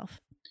grant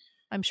itself.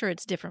 I'm sure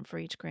it's different for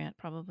each grant,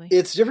 probably.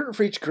 It's different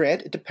for each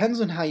grant. It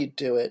depends on how you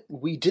do it.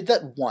 We did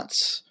that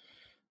once,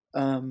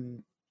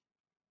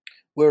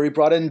 where we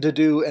brought in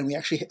Dadu, and we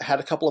actually had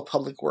a couple of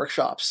public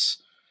workshops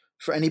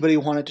for anybody who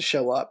wanted to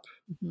show up.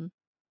 Mm-hmm.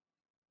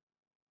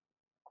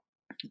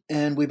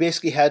 And we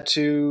basically had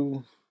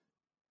to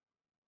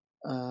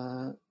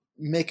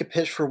make a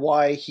pitch for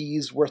why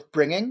he's worth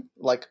bringing.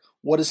 Like,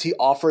 what does he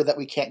offer that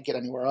we can't get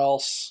anywhere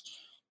else?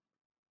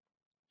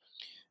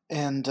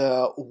 And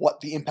what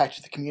the impact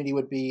of the community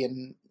would be,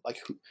 and like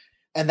who.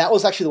 And that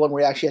was actually the one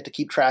where we actually had to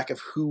keep track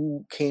of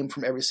who came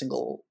from every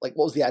single, like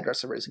what was the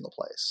address of every single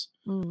place.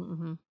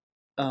 Mm-hmm.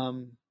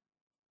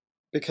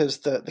 Because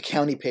the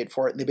county paid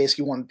for it, and they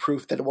basically wanted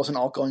proof that it wasn't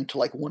all going to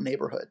like one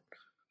neighborhood.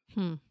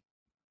 And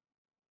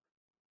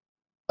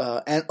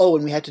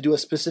we had to do a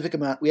specific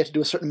amount. We had to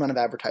do a certain amount of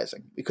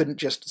advertising. We couldn't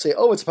just say,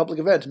 "Oh, it's a public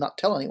event," and not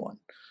tell anyone.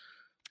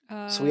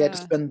 So we had to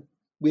spend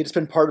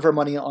part of our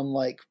money on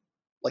like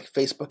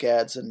Facebook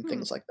ads and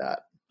things like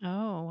that.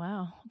 Oh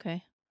wow!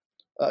 Okay.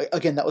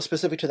 Again, that was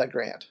specific to that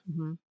grant.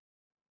 Mm-hmm.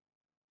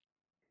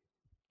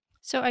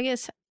 So I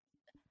guess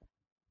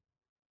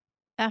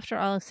after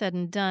all is said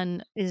and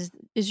done, is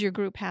your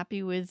group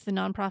happy with the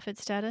nonprofit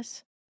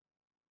status?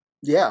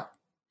 Yeah.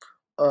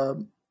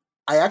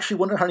 I actually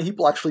wonder how many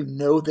people actually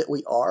know that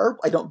we are.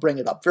 I don't bring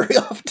it up very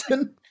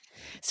often.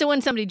 So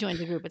when somebody joins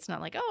a group, it's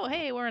not like, oh,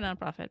 hey, we're a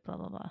nonprofit, blah,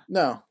 blah, blah.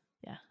 No.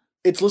 Yeah.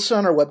 It's listed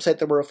on our website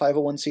that we're a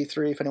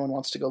 501c3 if anyone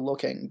wants to go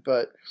looking,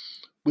 but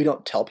we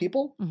don't tell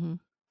people.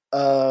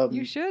 Mm-hmm.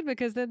 You should,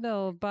 because then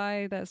they'll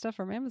buy that stuff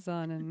from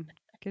Amazon and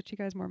get you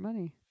guys more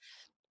money.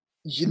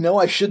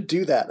 I should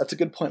do that. That's a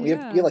good point.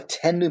 Yeah. We have like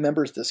 10 new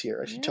members this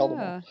year. I should tell them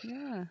all.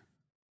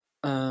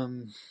 Yeah.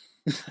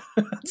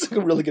 That's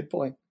a really good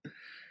point.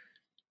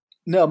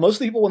 No, most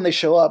people when they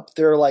show up,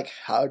 they're like,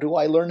 how do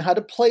I learn how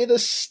to play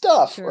this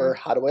stuff? Sure. Or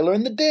how do I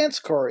learn the dance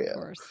choreo?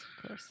 Of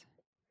course.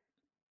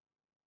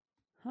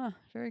 Huh,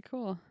 very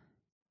cool.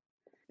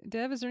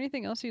 Dev, is there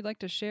anything else you'd like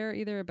to share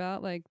either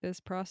about like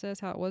this process,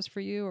 how it was for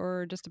you,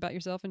 or just about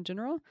yourself in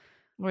general?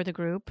 Or the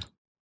group?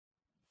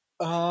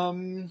 Well,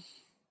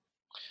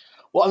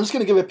 I'm just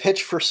going to give a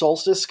pitch for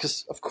Solstice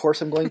because, of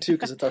course, I'm going to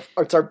because it's our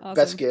awesome.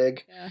 Best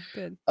gig. Yeah,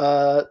 good.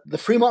 The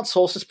Fremont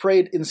Solstice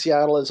Parade in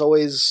Seattle is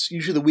always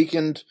usually the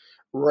weekend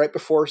right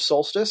before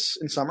solstice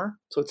in summer,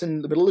 so it's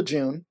in the middle of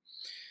June.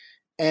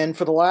 And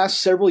for the last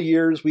several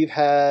years, we've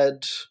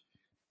had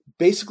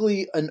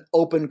basically an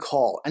open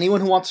call.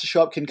 Anyone who wants to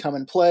show up can come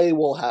and play.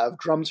 We'll have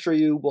drums for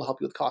you. We'll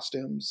help you with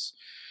costumes.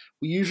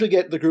 We usually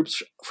get the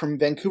groups from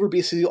Vancouver,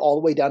 BC, all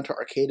the way down to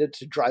Arcata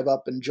to drive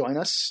up and join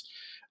us.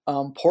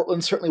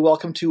 Portland's certainly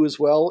welcome to as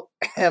well.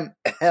 Hey,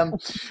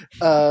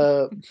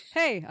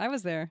 I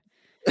was there.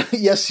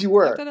 Yes, you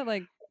were. I've done it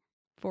like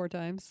 4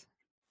 times.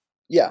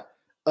 Yeah.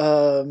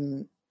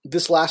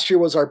 This last year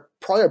was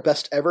probably our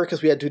best ever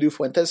because we had Dudu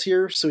Fuentes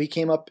here. So he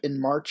came up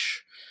in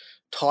March,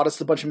 taught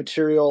us a bunch of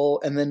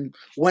material, and then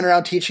went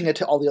around teaching it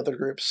to all the other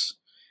groups.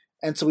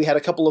 And so we had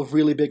a couple of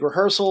really big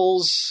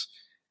rehearsals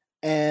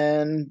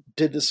and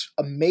did this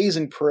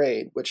amazing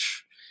parade,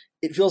 which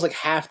it feels like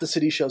half the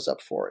city shows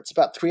up for. It's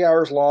about 3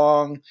 hours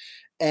long.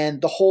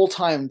 And the whole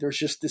time there's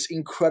just this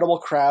incredible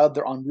crowd.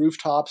 They're on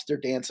rooftops. They're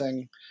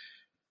dancing.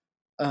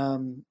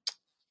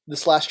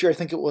 This last year, I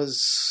think it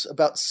was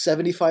about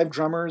 75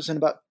 drummers and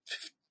about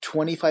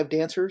 25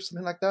 dancers,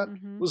 something like that.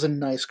 Mm-hmm. It was a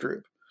nice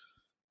group.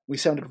 We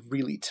sounded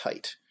really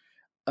tight.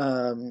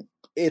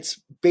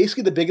 It's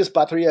basically the biggest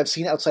bateria I've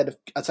seen outside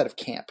of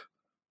camp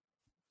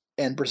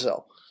and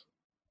Brazil.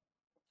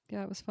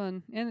 Yeah, it was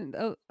fun. And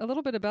a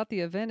little bit about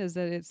the event is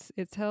that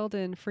it's held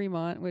in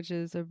Fremont, which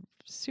is a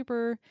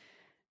super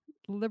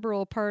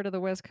liberal part of the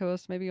West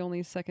Coast, maybe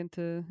only second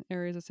to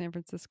areas of San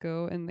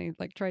Francisco, and they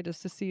like tried to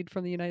secede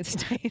from the United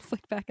States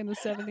like back in the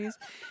 70s.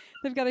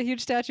 They've got a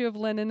huge statue of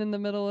Lenin in the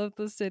middle of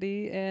the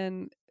city,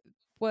 and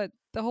what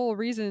the whole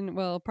reason,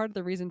 well, part of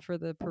the reason for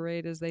the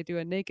parade is they do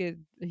a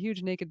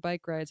huge naked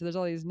bike ride. So there's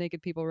all these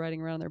naked people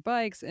riding around their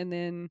bikes, and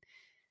then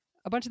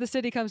a bunch of the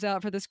city comes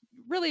out for this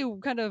really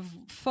kind of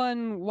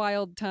fun,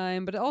 wild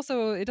time. But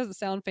also, it doesn't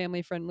sound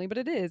family friendly, but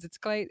it is. It's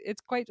quite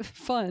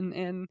fun,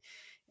 and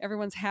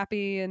everyone's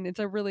happy, and it's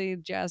a really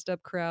jazzed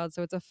up crowd.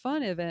 So it's a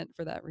fun event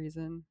for that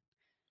reason.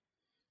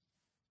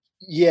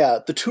 Yeah,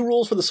 the 2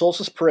 rules for the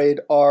Solstice Parade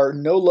are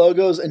no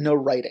logos and no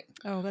writing.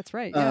 Oh, that's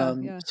right.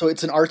 Yeah. So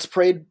it's an arts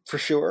parade for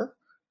sure.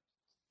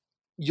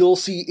 You'll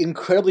see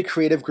incredibly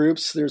creative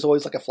groups. There's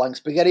always like a flying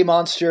spaghetti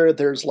monster.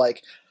 There's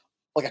like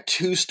a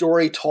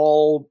 2-story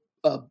tall,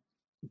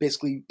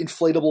 basically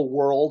inflatable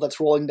whirl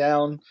that's rolling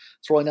down.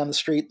 It's rolling down the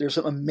street. There's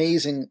some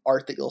amazing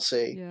art that you'll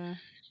see. Yeah.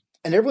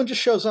 And everyone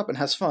just shows up and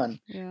has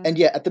fun. Yeah. And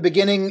at the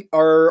beginning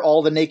are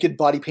all the naked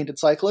body painted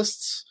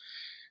cyclists.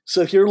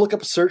 So if you look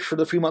up a search for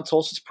the Fremont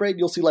Solstice Parade,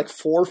 you'll see like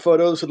 4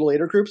 photos of the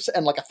later groups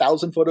and like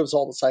 1,000 photos of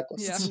all the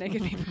cyclists. Yeah,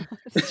 naked people.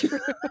 That's true.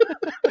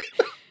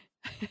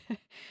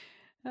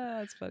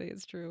 That's funny.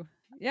 It's true.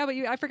 Yeah, but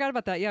I forgot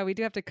about that. Yeah, we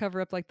do have to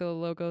cover up like the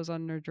logos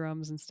on their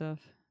drums and stuff.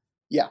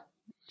 Yeah.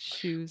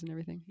 Shoes and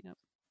everything. Yep.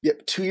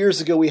 Yep. 2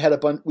 years ago, we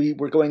had we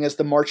were going as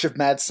the March of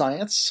Mad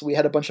Science. We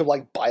had a bunch of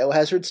like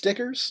biohazard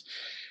stickers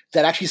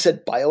that actually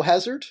said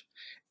biohazard.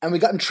 And we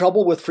got in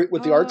trouble with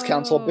the Arts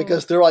Council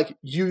because they're like,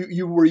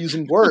 you were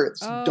using words.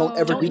 Don't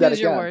ever do that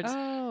again. Your words.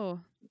 Oh.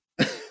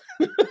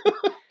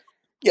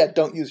 Yeah,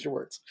 don't use your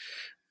words.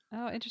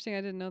 Oh, interesting.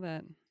 I didn't know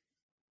that.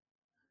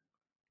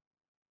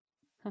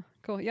 Huh,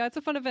 cool. Yeah, it's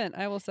a fun event.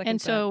 I will second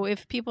And so that.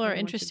 if people are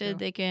Everyone should interested, go.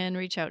 they can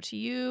reach out to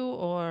you,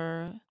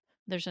 or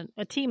there's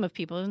a team of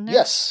people, isn't there?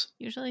 Yes.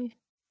 Usually?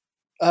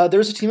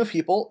 There's a team of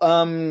people.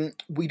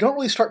 We don't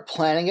really start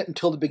planning it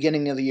until the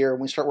beginning of the year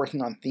when we start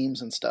working on themes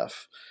and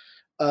stuff.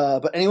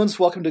 But anyone's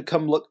welcome to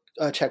come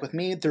check with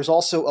me. There's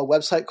also a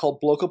website called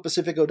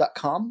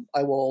blocopacifico.com.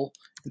 I will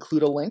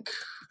include a link.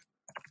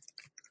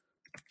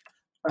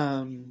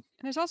 And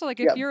there's also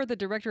like if you're the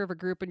director of a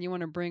group and you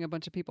want to bring a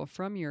bunch of people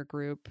from your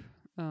group,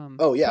 get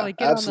absolutely.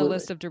 on the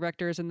list of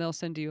directors and they'll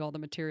send you all the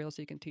material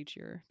so you can teach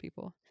your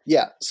people.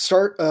 Yeah,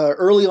 start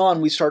early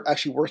on. We start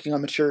actually working on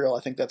material. I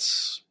think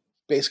that's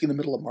basically in the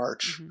middle of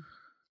March. Mm-hmm.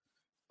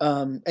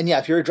 And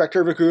if you're a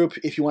director of a group,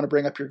 if you want to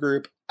bring up your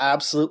group,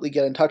 absolutely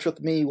get in touch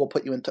with me. We'll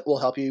put you in. We'll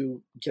help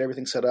you get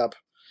everything set up.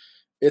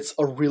 It's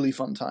a really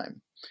fun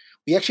time.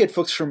 We actually had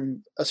folks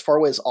from as far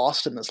away as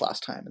Austin this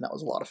last time, and that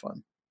was a lot of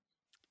fun.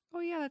 Oh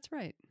yeah, that's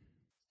right.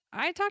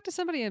 I talked to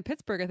somebody in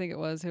Pittsburgh, I think it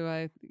was, who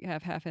I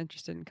have half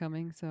interested in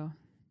coming. So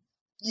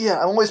yeah,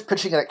 I'm always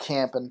pitching it at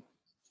camp, and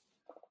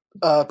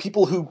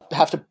people who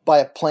have to buy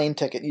a plane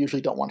ticket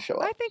usually don't want to show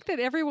up. I think that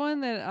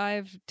everyone that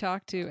I've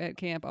talked to at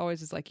camp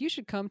always is like, you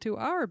should come to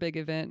our big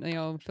event,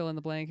 fill in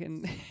the blank.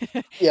 And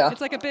yeah,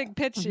 it's like a big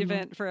pitch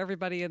event for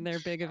everybody in their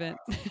big event.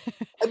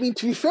 I mean,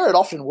 to be fair, it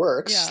often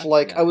works.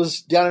 I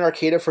was down in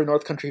Arcata for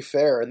North Country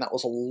Fair, and that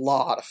was a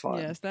lot of fun.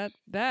 Yes,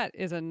 that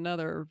is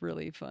another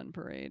really fun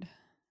parade.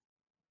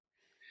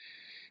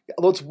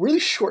 Although it's really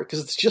short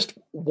because it's just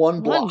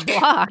one block.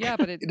 Yeah,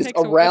 but it takes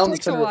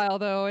a while,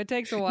 though. It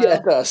takes a while. Yeah,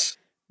 it does.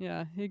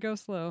 Yeah, you go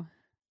slow.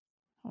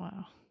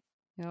 Wow.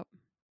 Yep.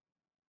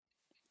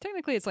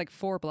 Technically, it's like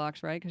 4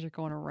 blocks, right? Because you're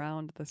going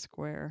around the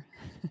square.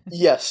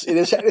 Yes, it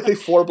is technically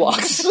 4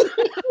 blocks.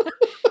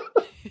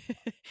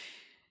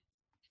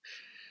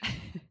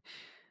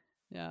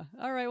 Yeah.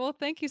 All right. Well,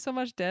 thank you so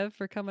much, Dev,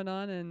 for coming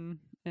on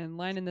and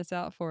lining this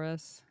out for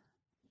us.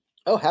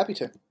 Oh, happy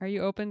to. Are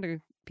you open to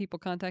people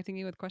contacting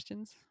you with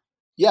questions?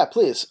 Yeah,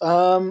 please.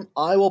 I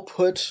will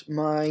put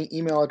my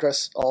email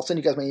address. I'll send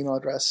you guys my email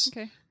address.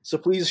 Okay. So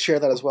please share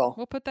that as well.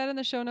 We'll put that in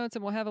the show notes,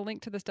 and we'll have a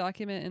link to this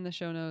document in the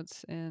show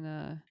notes,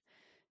 and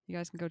you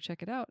guys can go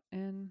check it out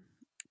and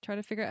try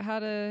to figure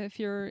out if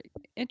you're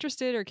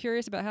interested or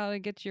curious about how to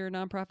get your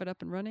nonprofit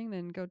up and running,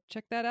 then go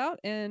check that out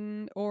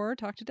or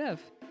talk to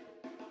Dev.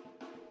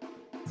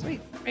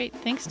 Sweet. Great.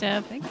 Thanks,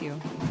 Dev. Thank you.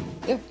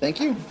 Yeah, thank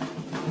you.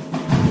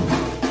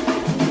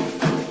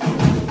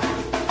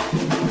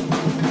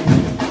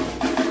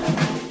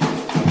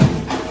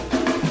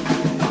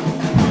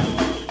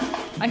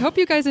 I hope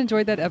you guys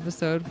enjoyed that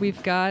episode.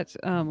 We've got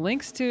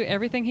links to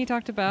everything he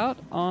talked about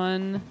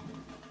on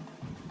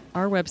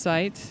our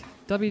website,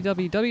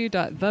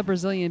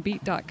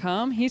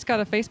 www.thebrazilianbeat.com. He's got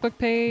a Facebook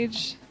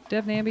page,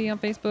 Dev Nambi on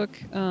Facebook.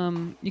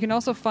 You can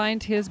also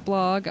find his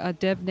blog at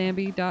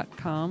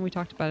devnambi.com. We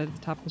talked about it at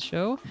the top of the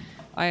show.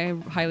 I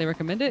highly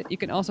recommend it. You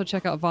can also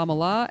check out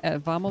Vamala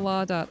at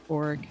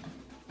vamala.org.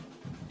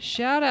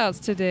 Shout-outs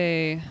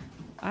today.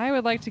 I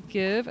would like to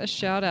give a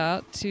shout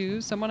out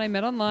to someone I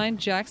met online,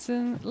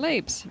 Jackson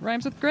Lapes,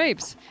 rhymes with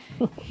grapes.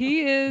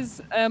 He is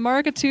a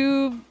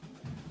maracatu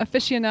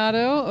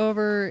aficionado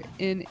over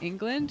in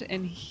England,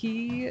 and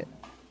he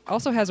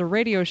also has a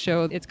radio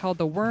show. It's called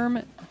The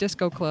Worm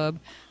Disco Club.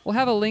 We'll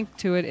have a link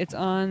to it. It's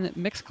on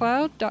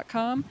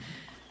mixcloud.com.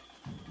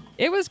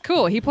 It was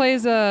cool. He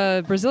plays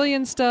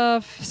Brazilian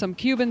stuff, some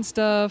Cuban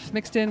stuff,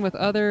 mixed in with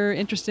other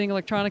interesting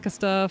electronica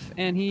stuff,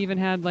 and he even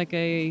had like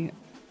a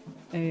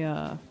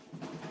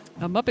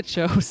Muppet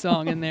Show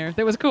song in there.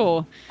 That was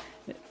cool.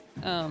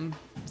 So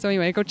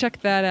anyway, go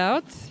check that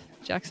out.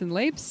 Jackson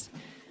Lapes,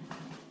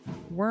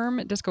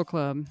 Worm Disco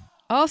Club.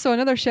 Also,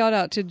 another shout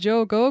out to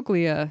Joe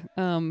Goglia.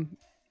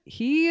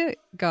 He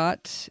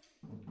got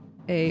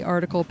a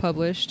article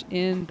published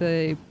in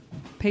the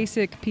PAS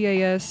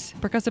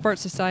Percussive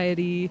Arts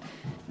Society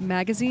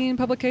magazine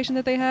publication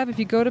that they have. If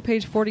you go to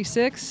page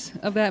 46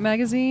 of that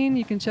magazine,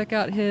 you can check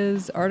out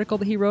his article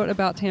that he wrote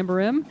about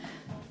tamborim.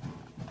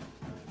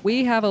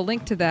 We have a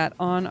link to that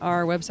on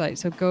our website,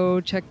 so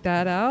go check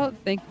that out.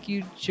 Thank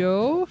you,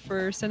 Joe,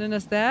 for sending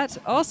us that.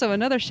 Also,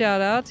 another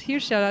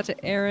huge shout out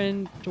to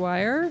Aaron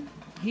Dwyer.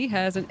 He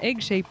has an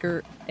egg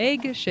shaker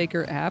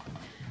app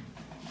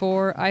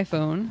for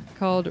iPhone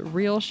called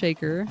Real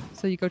Shaker,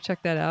 so you go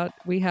check that out.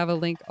 We have a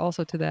link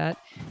also to that.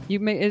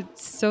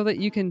 It's so that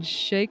you can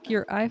shake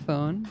your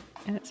iPhone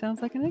and it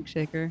sounds like an egg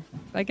shaker.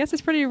 I guess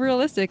it's pretty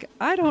realistic.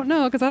 I don't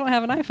know because I don't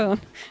have an iPhone.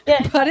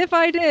 Yeah. But if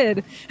I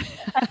did,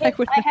 I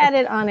had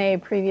it on a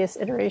previous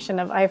iteration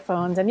of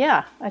iPhones, and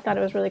yeah, I thought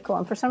it was really cool.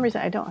 And for some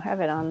reason, I don't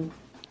have it on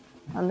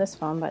this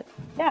phone, but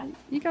yeah.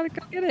 You got to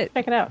go get it.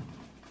 Check it out.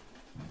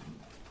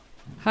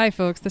 Hi,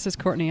 folks. This is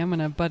Courtney. I'm going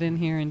to butt in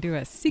here and do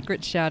a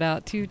secret shout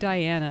out to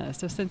Diana.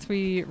 So since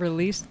we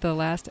released the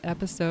last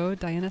episode,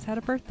 Diana's had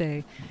a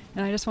birthday.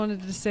 And I just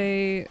wanted to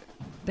say,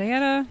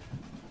 Diana,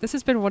 this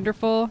has been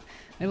wonderful.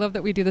 I love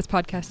that we do this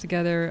podcast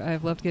together.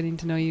 I've loved getting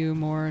to know you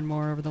more and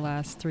more over the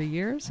last 3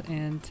 years.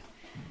 And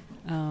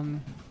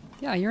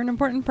yeah, you're an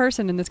important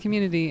person in this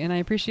community. And I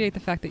appreciate the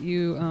fact that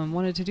you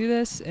wanted to do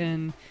this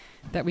and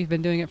that we've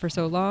been doing it for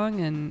so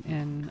long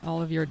and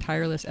all of your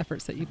tireless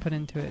efforts that you put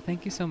into it.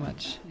 Thank you so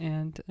much.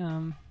 And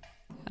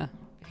yeah,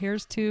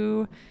 here's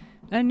to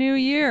a new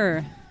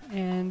year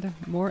and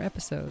more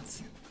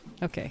episodes.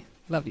 Okay,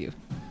 love you.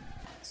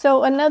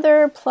 So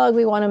another plug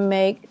we want to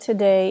make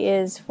today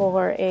is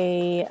for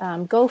a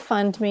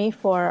GoFundMe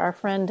for our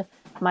friend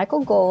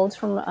Michael Golds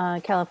from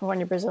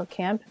California Brazil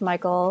Camp.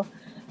 Michael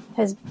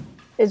is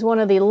one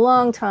of the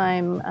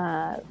longtime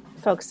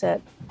folks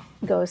that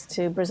goes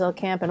to Brazil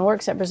Camp and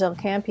works at Brazil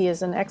Camp. He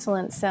is an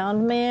excellent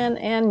sound man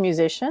and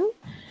musician.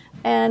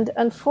 And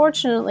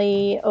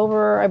unfortunately,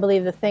 over, I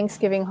believe, the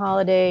Thanksgiving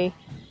holiday,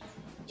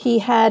 he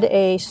had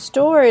a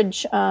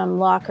storage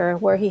locker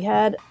where he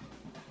had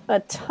a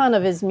ton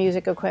of his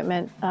music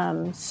equipment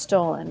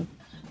stolen.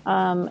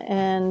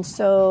 And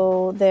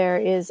so there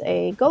is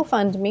a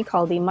GoFundMe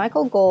called the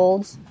Michael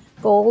Golds.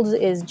 Golds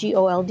is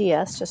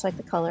Golds, just like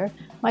the color.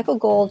 Michael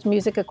Golds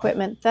Music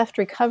Equipment Theft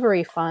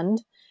Recovery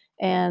Fund.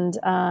 And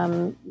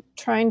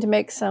trying to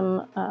make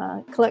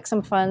collect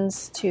some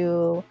funds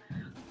to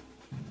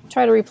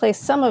try to replace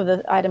some of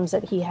the items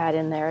that he had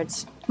in there.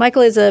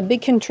 Michael is a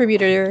big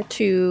contributor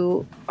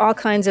to all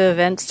kinds of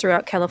events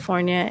throughout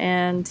California,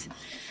 and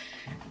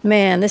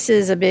man, this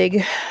is a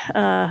big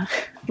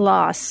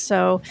loss.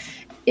 So,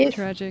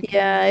 Tragic.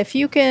 Yeah, if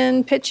you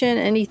can pitch in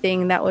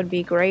anything, that would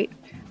be great.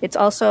 It's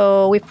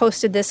also, we've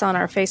posted this on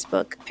our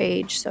Facebook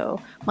page.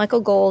 So, Michael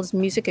Gold's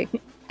Music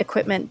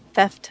Equipment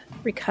Theft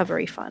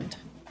Recovery Fund.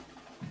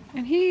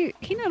 And he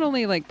not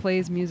only like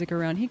plays music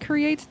around, he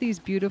creates these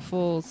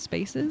beautiful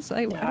spaces.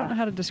 I don't know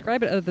how to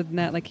describe it other than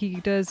that. Like he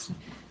does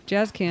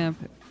jazz camp,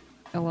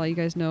 a lot of you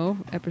guys know,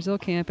 at Brazil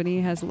Camp, and he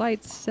has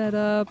lights set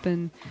up,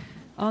 and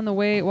on the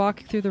way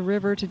walking through the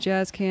river to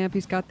jazz camp,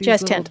 he's got these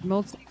jazz camp.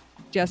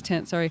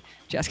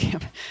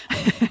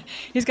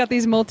 He's got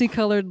these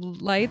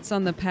multicolored lights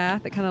on the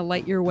path that kind of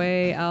light your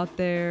way out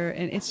there,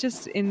 and it's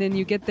just, and then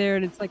you get there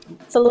and it's like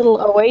it's a little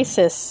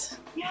oasis.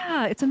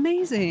 Yeah, it's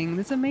amazing.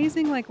 This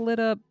amazing like lit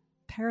up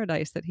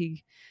paradise that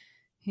he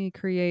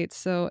creates.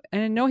 So,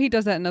 and I know he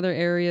does that in other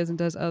areas and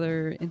does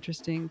other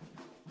interesting,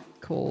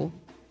 cool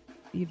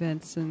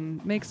events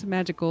and makes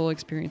magical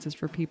experiences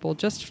for people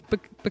just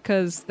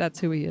because that's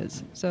who he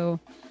is. So,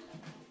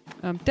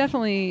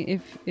 definitely,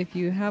 if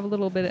you have a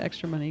little bit of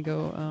extra money,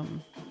 go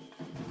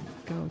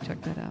check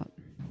that out.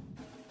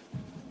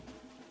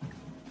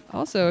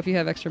 Also, if you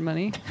have extra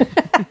money.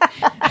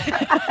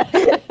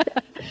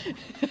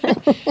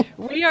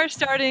 We are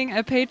starting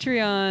a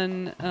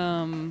Patreon,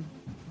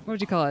 what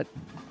would you call it?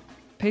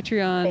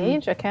 Patreon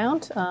page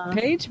account?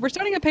 Page? We're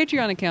starting a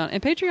Patreon account,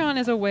 and Patreon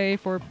is a way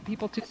for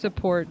people to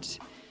support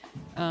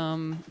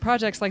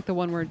projects like the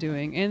one we're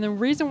doing. And the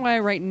reason why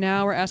right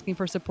now we're asking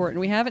for support, and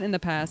we haven't in the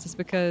past, is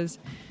because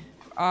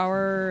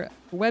our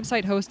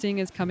website hosting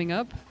is coming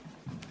up.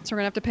 So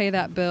we're going to have to pay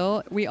that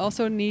bill. We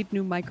also need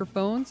new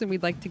microphones, and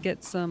we'd like to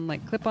get some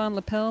like clip-on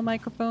lapel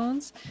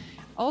microphones.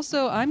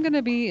 Also, I'm going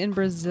to be in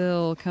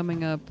Brazil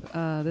coming up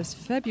this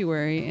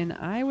February, and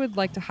I would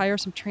like to hire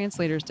some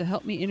translators to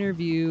help me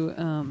interview,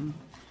 some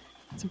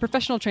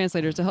professional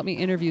translators to help me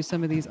interview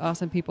some of these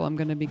awesome people I'm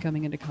going to be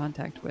coming into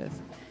contact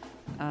with.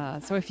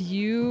 So if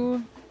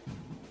you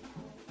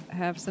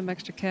have some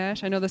extra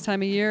cash, I know this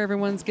time of year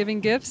everyone's giving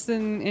gifts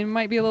and it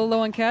might be a little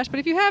low on cash, but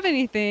if you have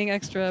anything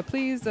extra,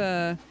 please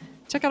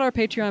check out our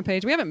Patreon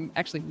page. We haven't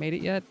actually made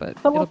it yet, but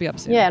it'll be up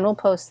soon. Yeah, and we'll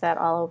post that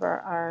all over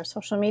our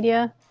social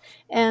media.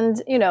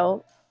 And,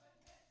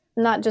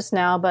 not just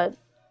now, but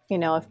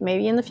if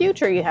maybe in the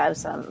future you have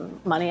some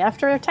money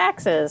after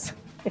taxes,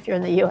 if you're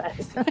in the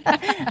U.S.,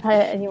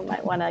 and you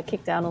might want to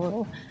kick down a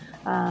little,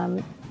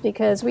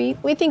 because we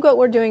think what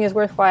we're doing is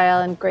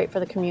worthwhile and great for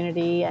the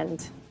community,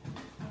 and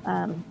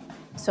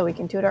so we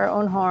can toot our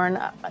own horn.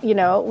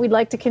 We'd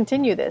like to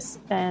continue this,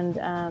 and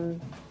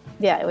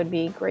it would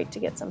be great to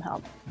get some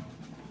help.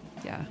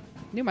 Yeah,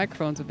 new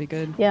microphones would be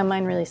good. Yeah,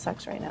 mine really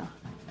sucks right now.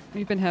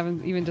 We've been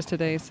having, even just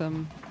today,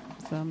 some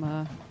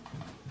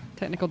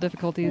technical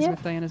difficulties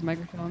with Diana's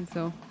microphone.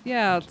 So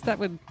yeah,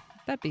 that'd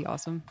be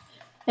awesome.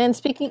 And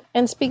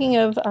speaking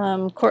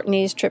of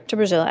Courtney's trip to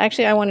Brazil,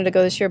 actually I wanted to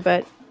go this year,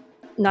 but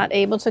not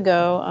able to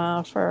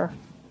go for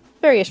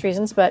various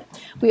reasons. But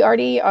we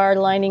already are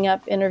lining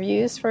up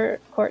interviews for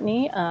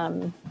Courtney,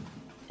 and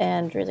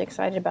really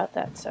excited about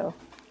that. So.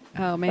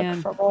 Oh man!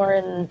 Look for more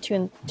in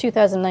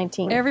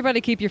 2019.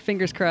 Everybody, keep your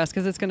fingers crossed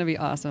because it's going to be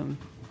awesome.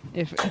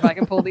 If I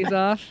can pull these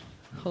off,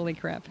 holy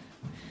crap!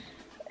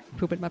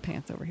 Pooping my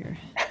pants over here.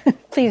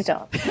 Please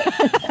don't.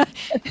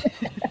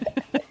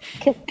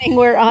 Good thing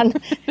we're on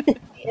the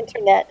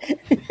internet.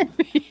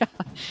 Yeah.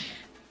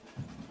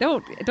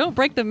 Don't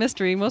break the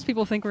mystery. Most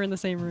people think we're in the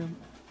same room.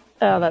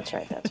 Oh, that's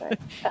right.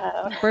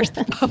 Burst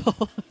the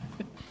bubble.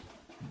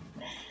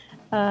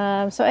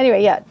 So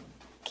anyway, yeah.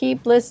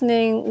 Keep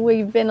listening.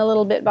 We've been a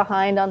little bit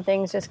behind on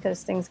things just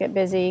because things get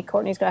busy.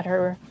 Courtney's got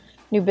her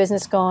new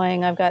business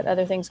going. I've got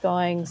other things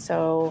going.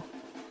 So,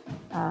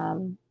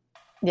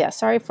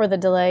 sorry for the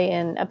delay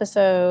in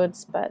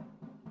episodes, but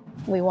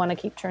we want to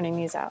keep churning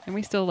these out. And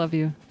we still love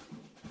you.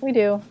 We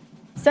do.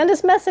 Send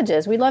us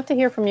messages. We'd love to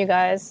hear from you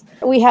guys.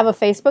 We have a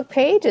Facebook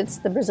page. It's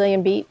the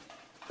Brazilian Beat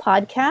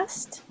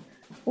Podcast.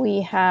 We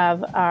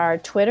have our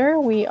Twitter.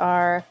 We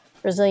are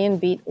Brazilian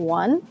Beat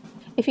 1.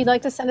 If you'd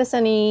like to send us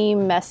any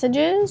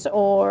messages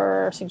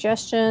or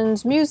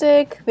suggestions,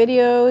 music,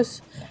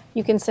 videos,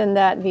 you can send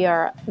that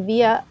via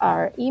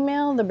our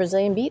email,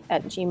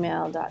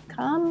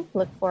 thebrazilianbeat@gmail.com.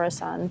 Look for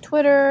us on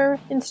Twitter,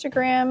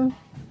 Instagram,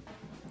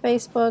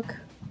 Facebook,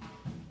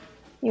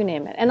 you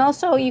name it. And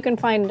also you can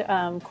find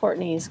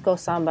Courtney's Go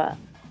Samba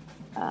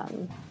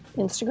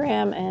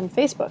Instagram and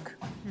Facebook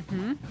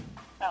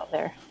out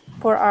there.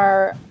 For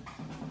our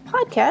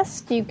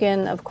podcast, you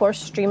can, of course,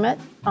 stream it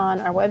on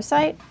our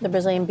website,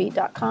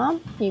 thebrazilianbeat.com.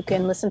 You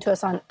can listen to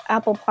us on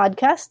Apple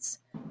Podcasts,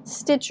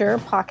 Stitcher,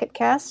 Pocket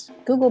Casts,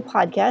 Google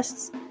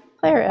Podcasts,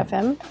 Player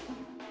FM,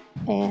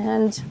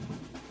 and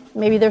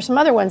maybe there's some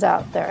other ones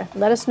out there.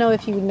 Let us know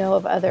if you know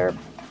of other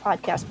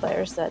podcast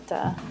players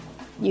that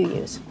you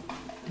use.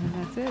 And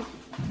that's it.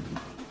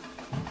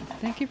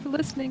 Thank you for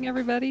listening,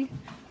 everybody.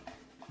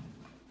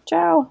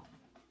 Ciao.